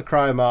 Let's drop the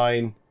cryo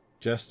mine.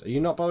 Are you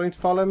not bothering to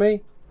follow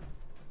me?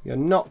 You're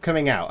not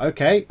coming out.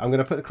 Okay, I'm going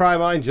to put the cryo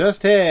mine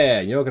just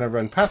here. You're going to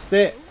run past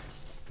it.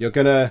 You're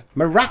going to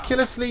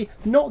miraculously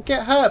not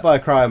get hurt by a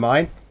cryo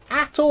mine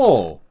at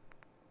all.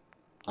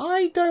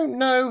 I don't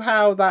know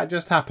how that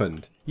just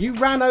happened. You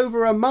ran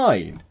over a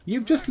mine.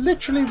 You just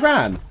literally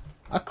ran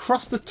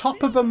across the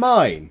top of a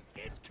mine.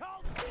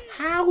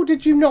 How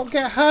did you not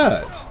get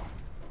hurt?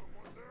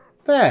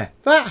 There,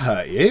 that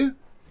hurt you.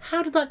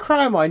 How did that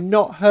cryo mine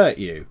not hurt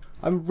you?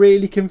 I'm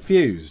really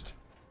confused.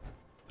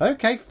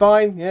 Okay,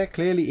 fine. Yeah,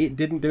 clearly it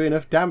didn't do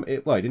enough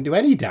damage. Well, it didn't do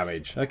any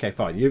damage. Okay,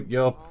 fine.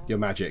 You're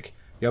magic.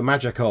 You're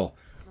magical.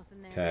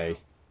 Okay.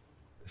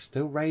 There's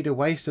still raider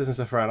wasters and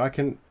stuff around. I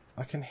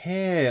can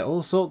hear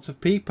all sorts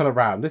of people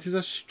around. This is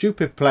a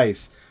stupid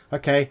place.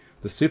 Okay,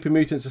 the super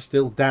mutants are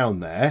still down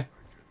there.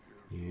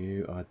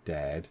 You are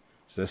dead.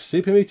 So there's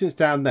super mutants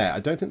down there. I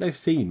don't think they've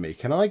seen me.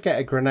 Can I get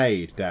a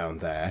grenade down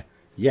there?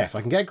 Yes,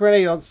 I can get a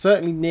grenade on,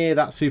 certainly near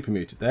that super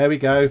mutant. There we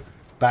go.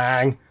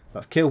 Bang.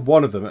 That's killed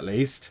one of them at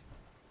least.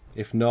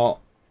 If not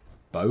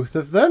both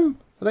of them?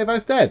 Are they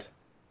both dead?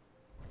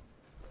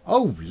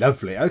 Oh,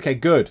 lovely. Okay,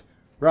 good.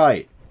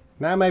 Right.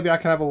 Now maybe I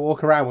can have a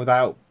walk around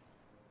without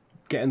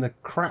getting the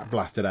crap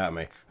blasted out of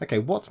me. Okay,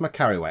 what's my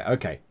carry weight?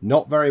 Okay,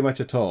 not very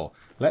much at all.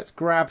 Let's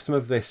grab some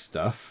of this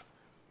stuff.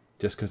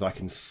 Just because I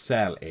can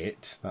sell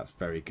it. That's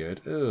very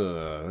good.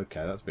 Ugh,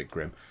 okay, that's a bit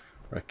grim.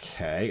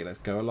 Okay, let's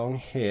go along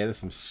here. There's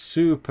some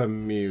super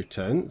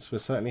mutants. We'll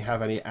certainly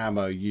have any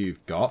ammo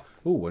you've got.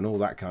 Ooh, and all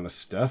that kind of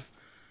stuff.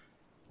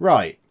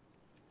 Right.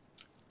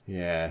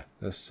 Yeah,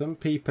 there's some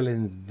people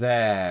in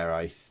there,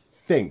 I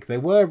think. There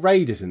were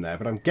raiders in there,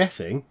 but I'm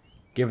guessing,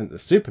 given that the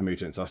super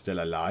mutants are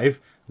still alive,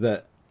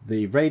 that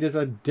the raiders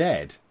are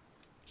dead.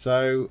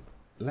 So,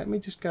 let me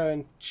just go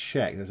and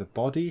check. There's a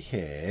body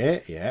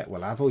here. Yeah,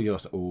 we'll have all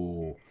yours.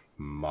 Ooh,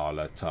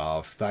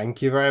 Molotov.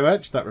 Thank you very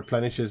much. That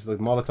replenishes the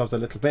Molotovs a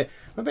little bit.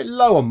 I'm a bit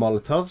low on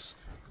Molotovs.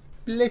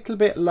 A little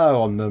bit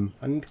low on them.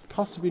 And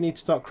possibly need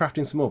to start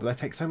crafting some more, but they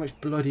take so much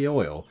bloody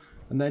oil.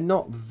 And they're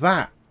not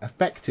that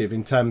effective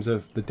in terms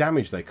of the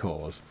damage they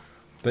cause.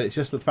 But it's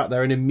just the fact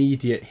they're an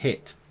immediate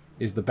hit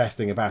is the best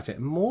thing about it.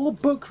 More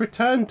book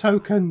return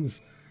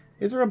tokens.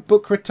 Is there a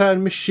book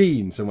return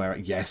machine somewhere?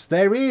 Yes,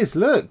 there is.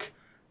 Look.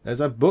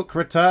 There's a book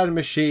return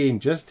machine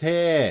just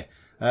here.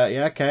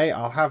 Yeah, okay.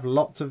 I'll have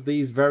lots of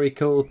these very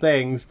cool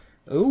things.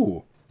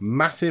 Ooh,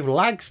 massive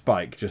lag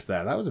spike just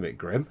there. That was a bit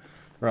grim.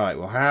 Right,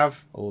 we'll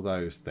have all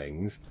those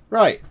things.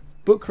 Right,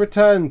 book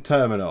return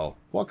terminal.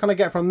 What can I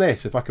get from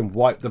this if I can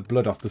wipe the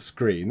blood off the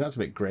screen? That's a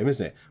bit grim,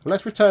 isn't it? Well,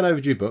 let's return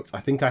overdue books. I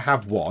think I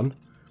have one.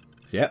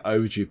 Yeah,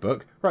 overdue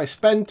book. Right,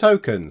 spend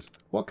tokens.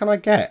 What can I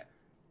get?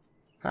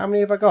 How many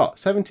have I got?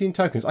 17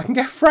 tokens. I can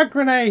get a frag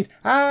grenade.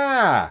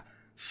 Ah!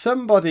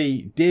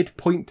 Somebody did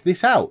point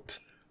this out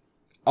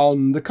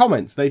on the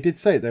comments. They did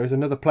say there is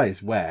another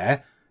place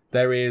where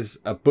there is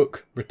a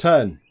book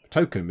return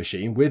token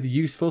machine with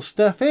useful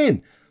stuff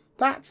in.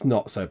 That's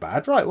not so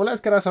bad. Right, well,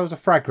 let's get ourselves a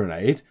frag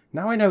grenade.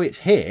 Now I know it's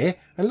here.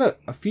 And look,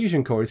 a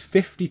fusion core is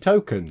 50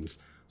 tokens.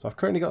 So I've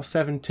currently got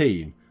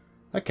 17.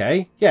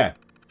 Okay, yeah.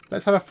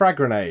 Let's have a frag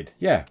grenade.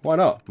 Yeah, why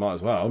not? Might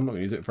as well. I'm not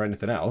going to use it for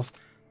anything else.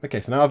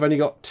 Okay, so now I've only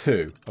got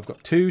 2. I've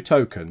got 2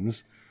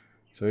 tokens.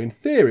 So in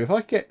theory, if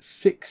I get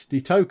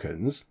 60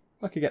 tokens,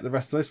 I could get the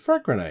rest of those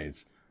frag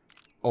grenades.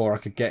 Or I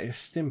could get his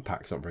stim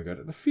packs. Not very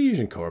good. The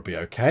fusion core would be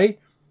okay.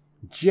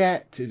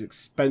 Jet is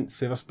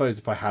expensive. I suppose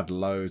if I had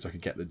loads, I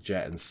could get the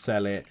jet and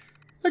sell it.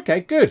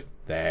 Okay, good.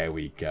 There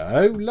we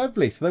go.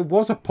 Lovely. So there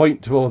was a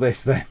point to all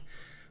this then.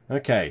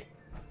 Okay.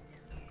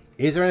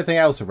 Is there anything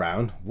else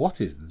around?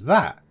 What is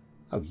that?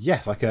 Oh,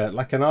 yes, like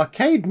an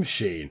arcade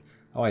machine.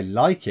 Oh, I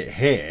like it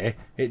here.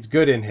 It's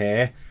good in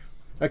here.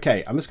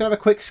 Okay, I'm just going to have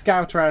a quick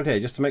scout around here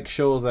just to make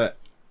sure that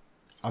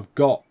I've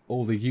got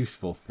all the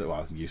useful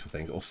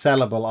things or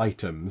sellable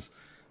items.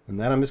 And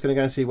then I'm just going to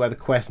go and see where the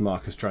quest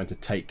marker's trying to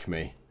take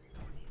me.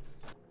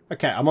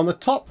 Okay, I'm on the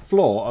top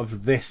floor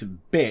of this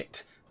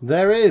bit.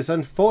 There is,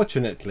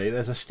 unfortunately,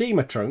 there's a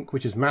steamer trunk,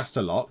 which is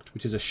master locked,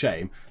 which is a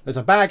shame. There's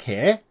a bag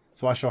here,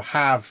 so I shall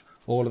have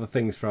all of the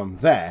things from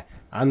there.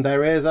 And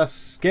there is a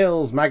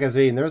skills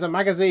magazine. There is a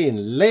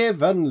magazine,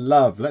 Live and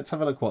Love. Let's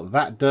have a look what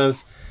that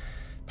does.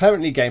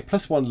 permanently gain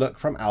 +1 luck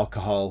from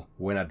alcohol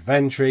when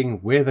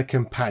adventuring with a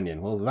companion.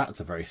 Well,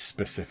 that's a very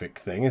specific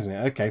thing, isn't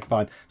it? Okay,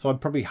 fine. So I'm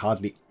probably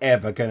hardly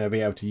ever going to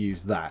be able to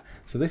use that.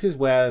 So this is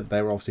where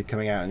they're obviously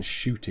coming out and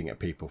shooting at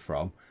people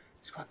from.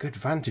 It's quite a good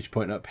vantage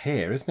point up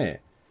here, isn't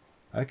it?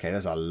 Okay,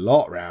 there's a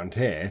lot round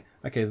here.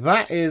 Okay,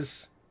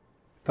 that's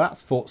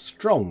Fort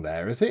Strong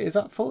there, is it? Is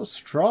that Fort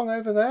Strong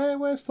over there?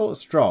 Where's Fort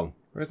Strong?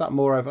 Or is that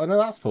more over... Oh, no,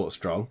 that's Fort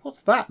Strong. What's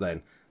that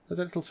then? There's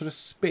a little sort of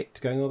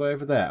spit going all the way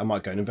over there. I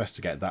might go and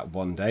investigate that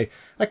one day.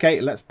 Okay,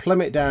 let's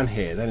plummet down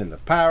here. Then in the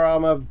power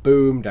armor,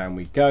 boom, down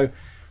we go.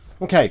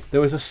 Okay,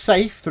 there was a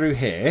safe through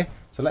here.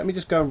 So let me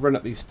just go and run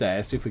up these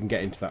stairs, see if we can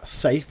get into that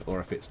safe,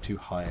 or if it's too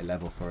high a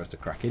level for us to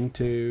crack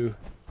into.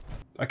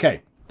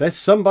 Okay, there's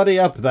somebody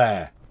up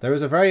there. There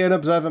is a very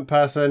unobservant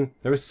person.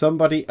 There is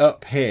somebody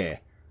up here.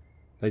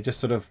 They just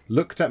sort of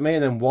looked at me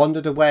and then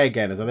wandered away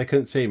again as though they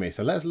couldn't see me.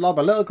 So let's lob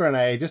a little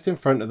grenade just in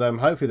front of them.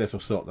 Hopefully this will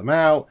sort them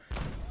out.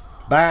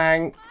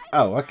 Bang.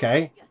 Oh,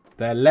 okay.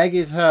 Their leg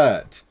is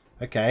hurt.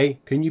 Okay.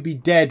 Can you be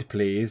dead,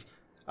 please?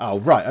 Oh,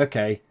 right.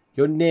 Okay.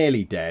 You're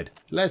nearly dead.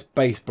 Let's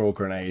baseball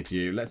grenade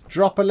you. Let's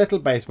drop a little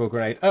baseball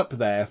grenade up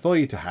there for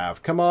you to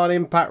have. Come on,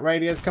 impact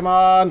radius. Come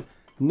on.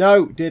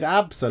 No, did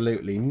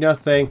absolutely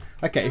nothing.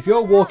 Okay, if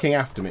you're walking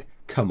after me...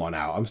 Come on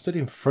out. I'm stood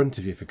in front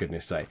of you, for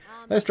goodness sake.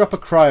 Let's drop a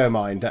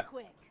cryomine.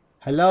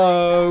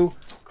 Hello.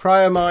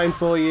 Cryomine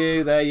for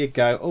you. There you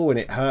go. Oh, and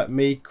it hurt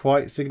me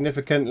quite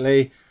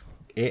significantly.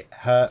 It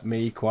hurt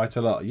me quite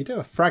a lot. You do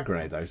a frag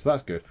grenade, though, so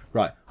that's good.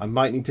 Right, I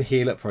might need to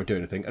heal up before I do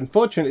anything.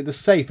 Unfortunately, the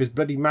safe is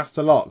bloody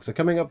master lock, so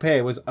coming up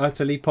here was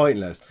utterly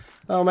pointless.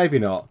 Oh, maybe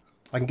not.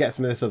 I can get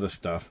some of this other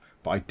stuff,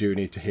 but I do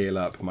need to heal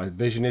up. My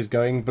vision is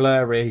going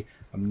blurry.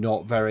 I'm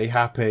not very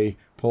happy.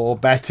 Poor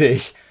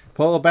Betty.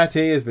 Poor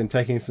Betty has been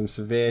taking some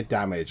severe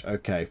damage.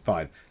 Okay,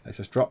 fine. Let's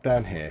just drop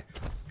down here.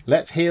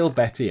 Let's heal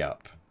Betty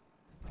up.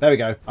 There we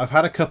go. I've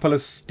had a couple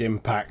of stim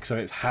packs, so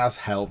it has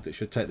helped. It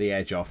should take the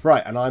edge off.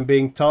 Right, and I'm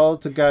being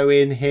told to go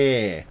in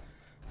here.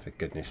 For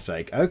goodness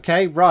sake.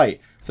 Okay,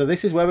 right. So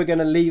this is where we're going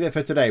to leave it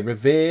for today.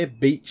 Revere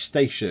Beach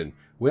Station.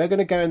 We're going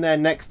to go in there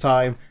next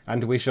time,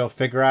 and we shall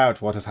figure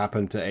out what has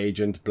happened to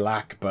Agent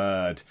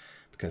Blackbird.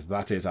 Because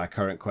that is our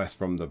current quest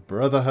from the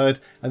Brotherhood.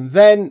 And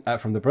then...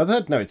 from the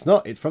Brotherhood? No, it's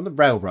not. It's from the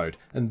Railroad.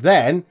 And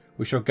then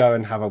we shall go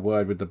and have a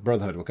word with the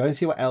Brotherhood. We'll go and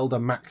see what Elder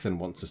Maxon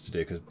wants us to do.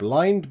 Because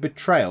blind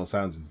betrayal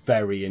sounds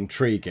very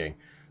intriguing.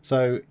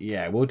 So,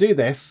 yeah, we'll do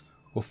this.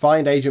 We'll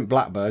find Agent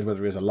Blackbird,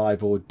 whether he's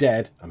alive or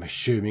dead. I'm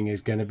assuming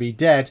he's going to be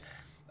dead.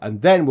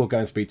 And then we'll go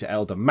and speak to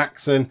Elder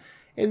Maxon.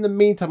 In the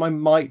meantime, I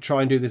might try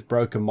and do this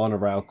broken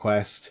monorail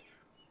quest.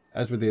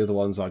 As with the other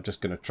ones, I'm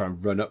just going to try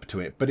and run up to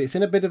it. But it's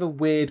in a bit of a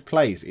weird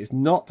place. It's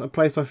not a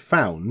place I've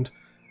found.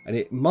 And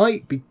it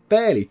might be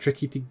fairly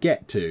tricky to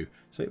get to.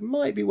 So it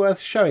might be worth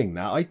showing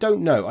that. I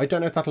don't know. I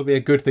don't know if that'll be a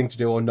good thing to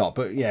do or not.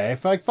 But yeah,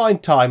 if I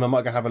find time, I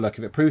might go have a look.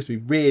 If it proves to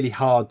be really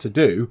hard to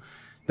do,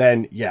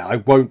 then yeah, I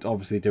won't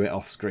obviously do it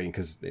off screen.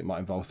 Because it might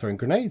involve throwing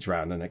grenades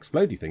around and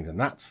exploding things. And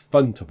that's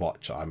fun to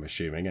watch, I'm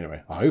assuming.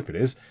 Anyway, I hope it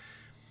is.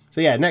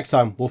 So yeah, next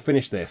time we'll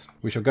finish this.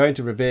 We shall go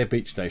into Revere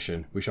Beach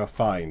Station. We shall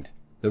find...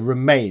 the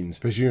remains,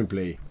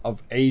 presumably,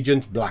 of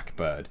Agent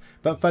Blackbird.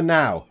 But for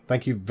now,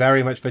 thank you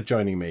very much for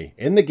joining me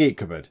in the Geek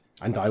Cupboard,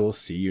 and I will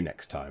see you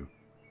next time.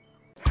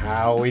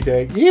 How are we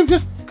doing? You've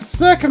just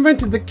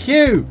circumvented the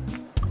queue!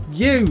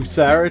 You,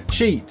 sir, are a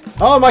cheat.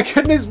 Oh my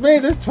goodness me,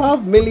 there's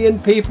 12 million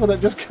people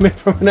that just come in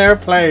from an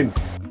airplane.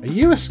 Are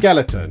you a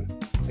skeleton?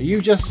 Are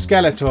you just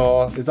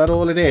Skeletor? Is that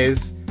all it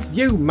is?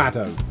 You,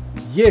 madam.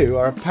 You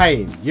are a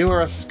pain. You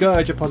are a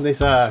scourge upon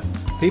this earth.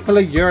 People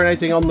are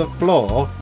urinating on the floor.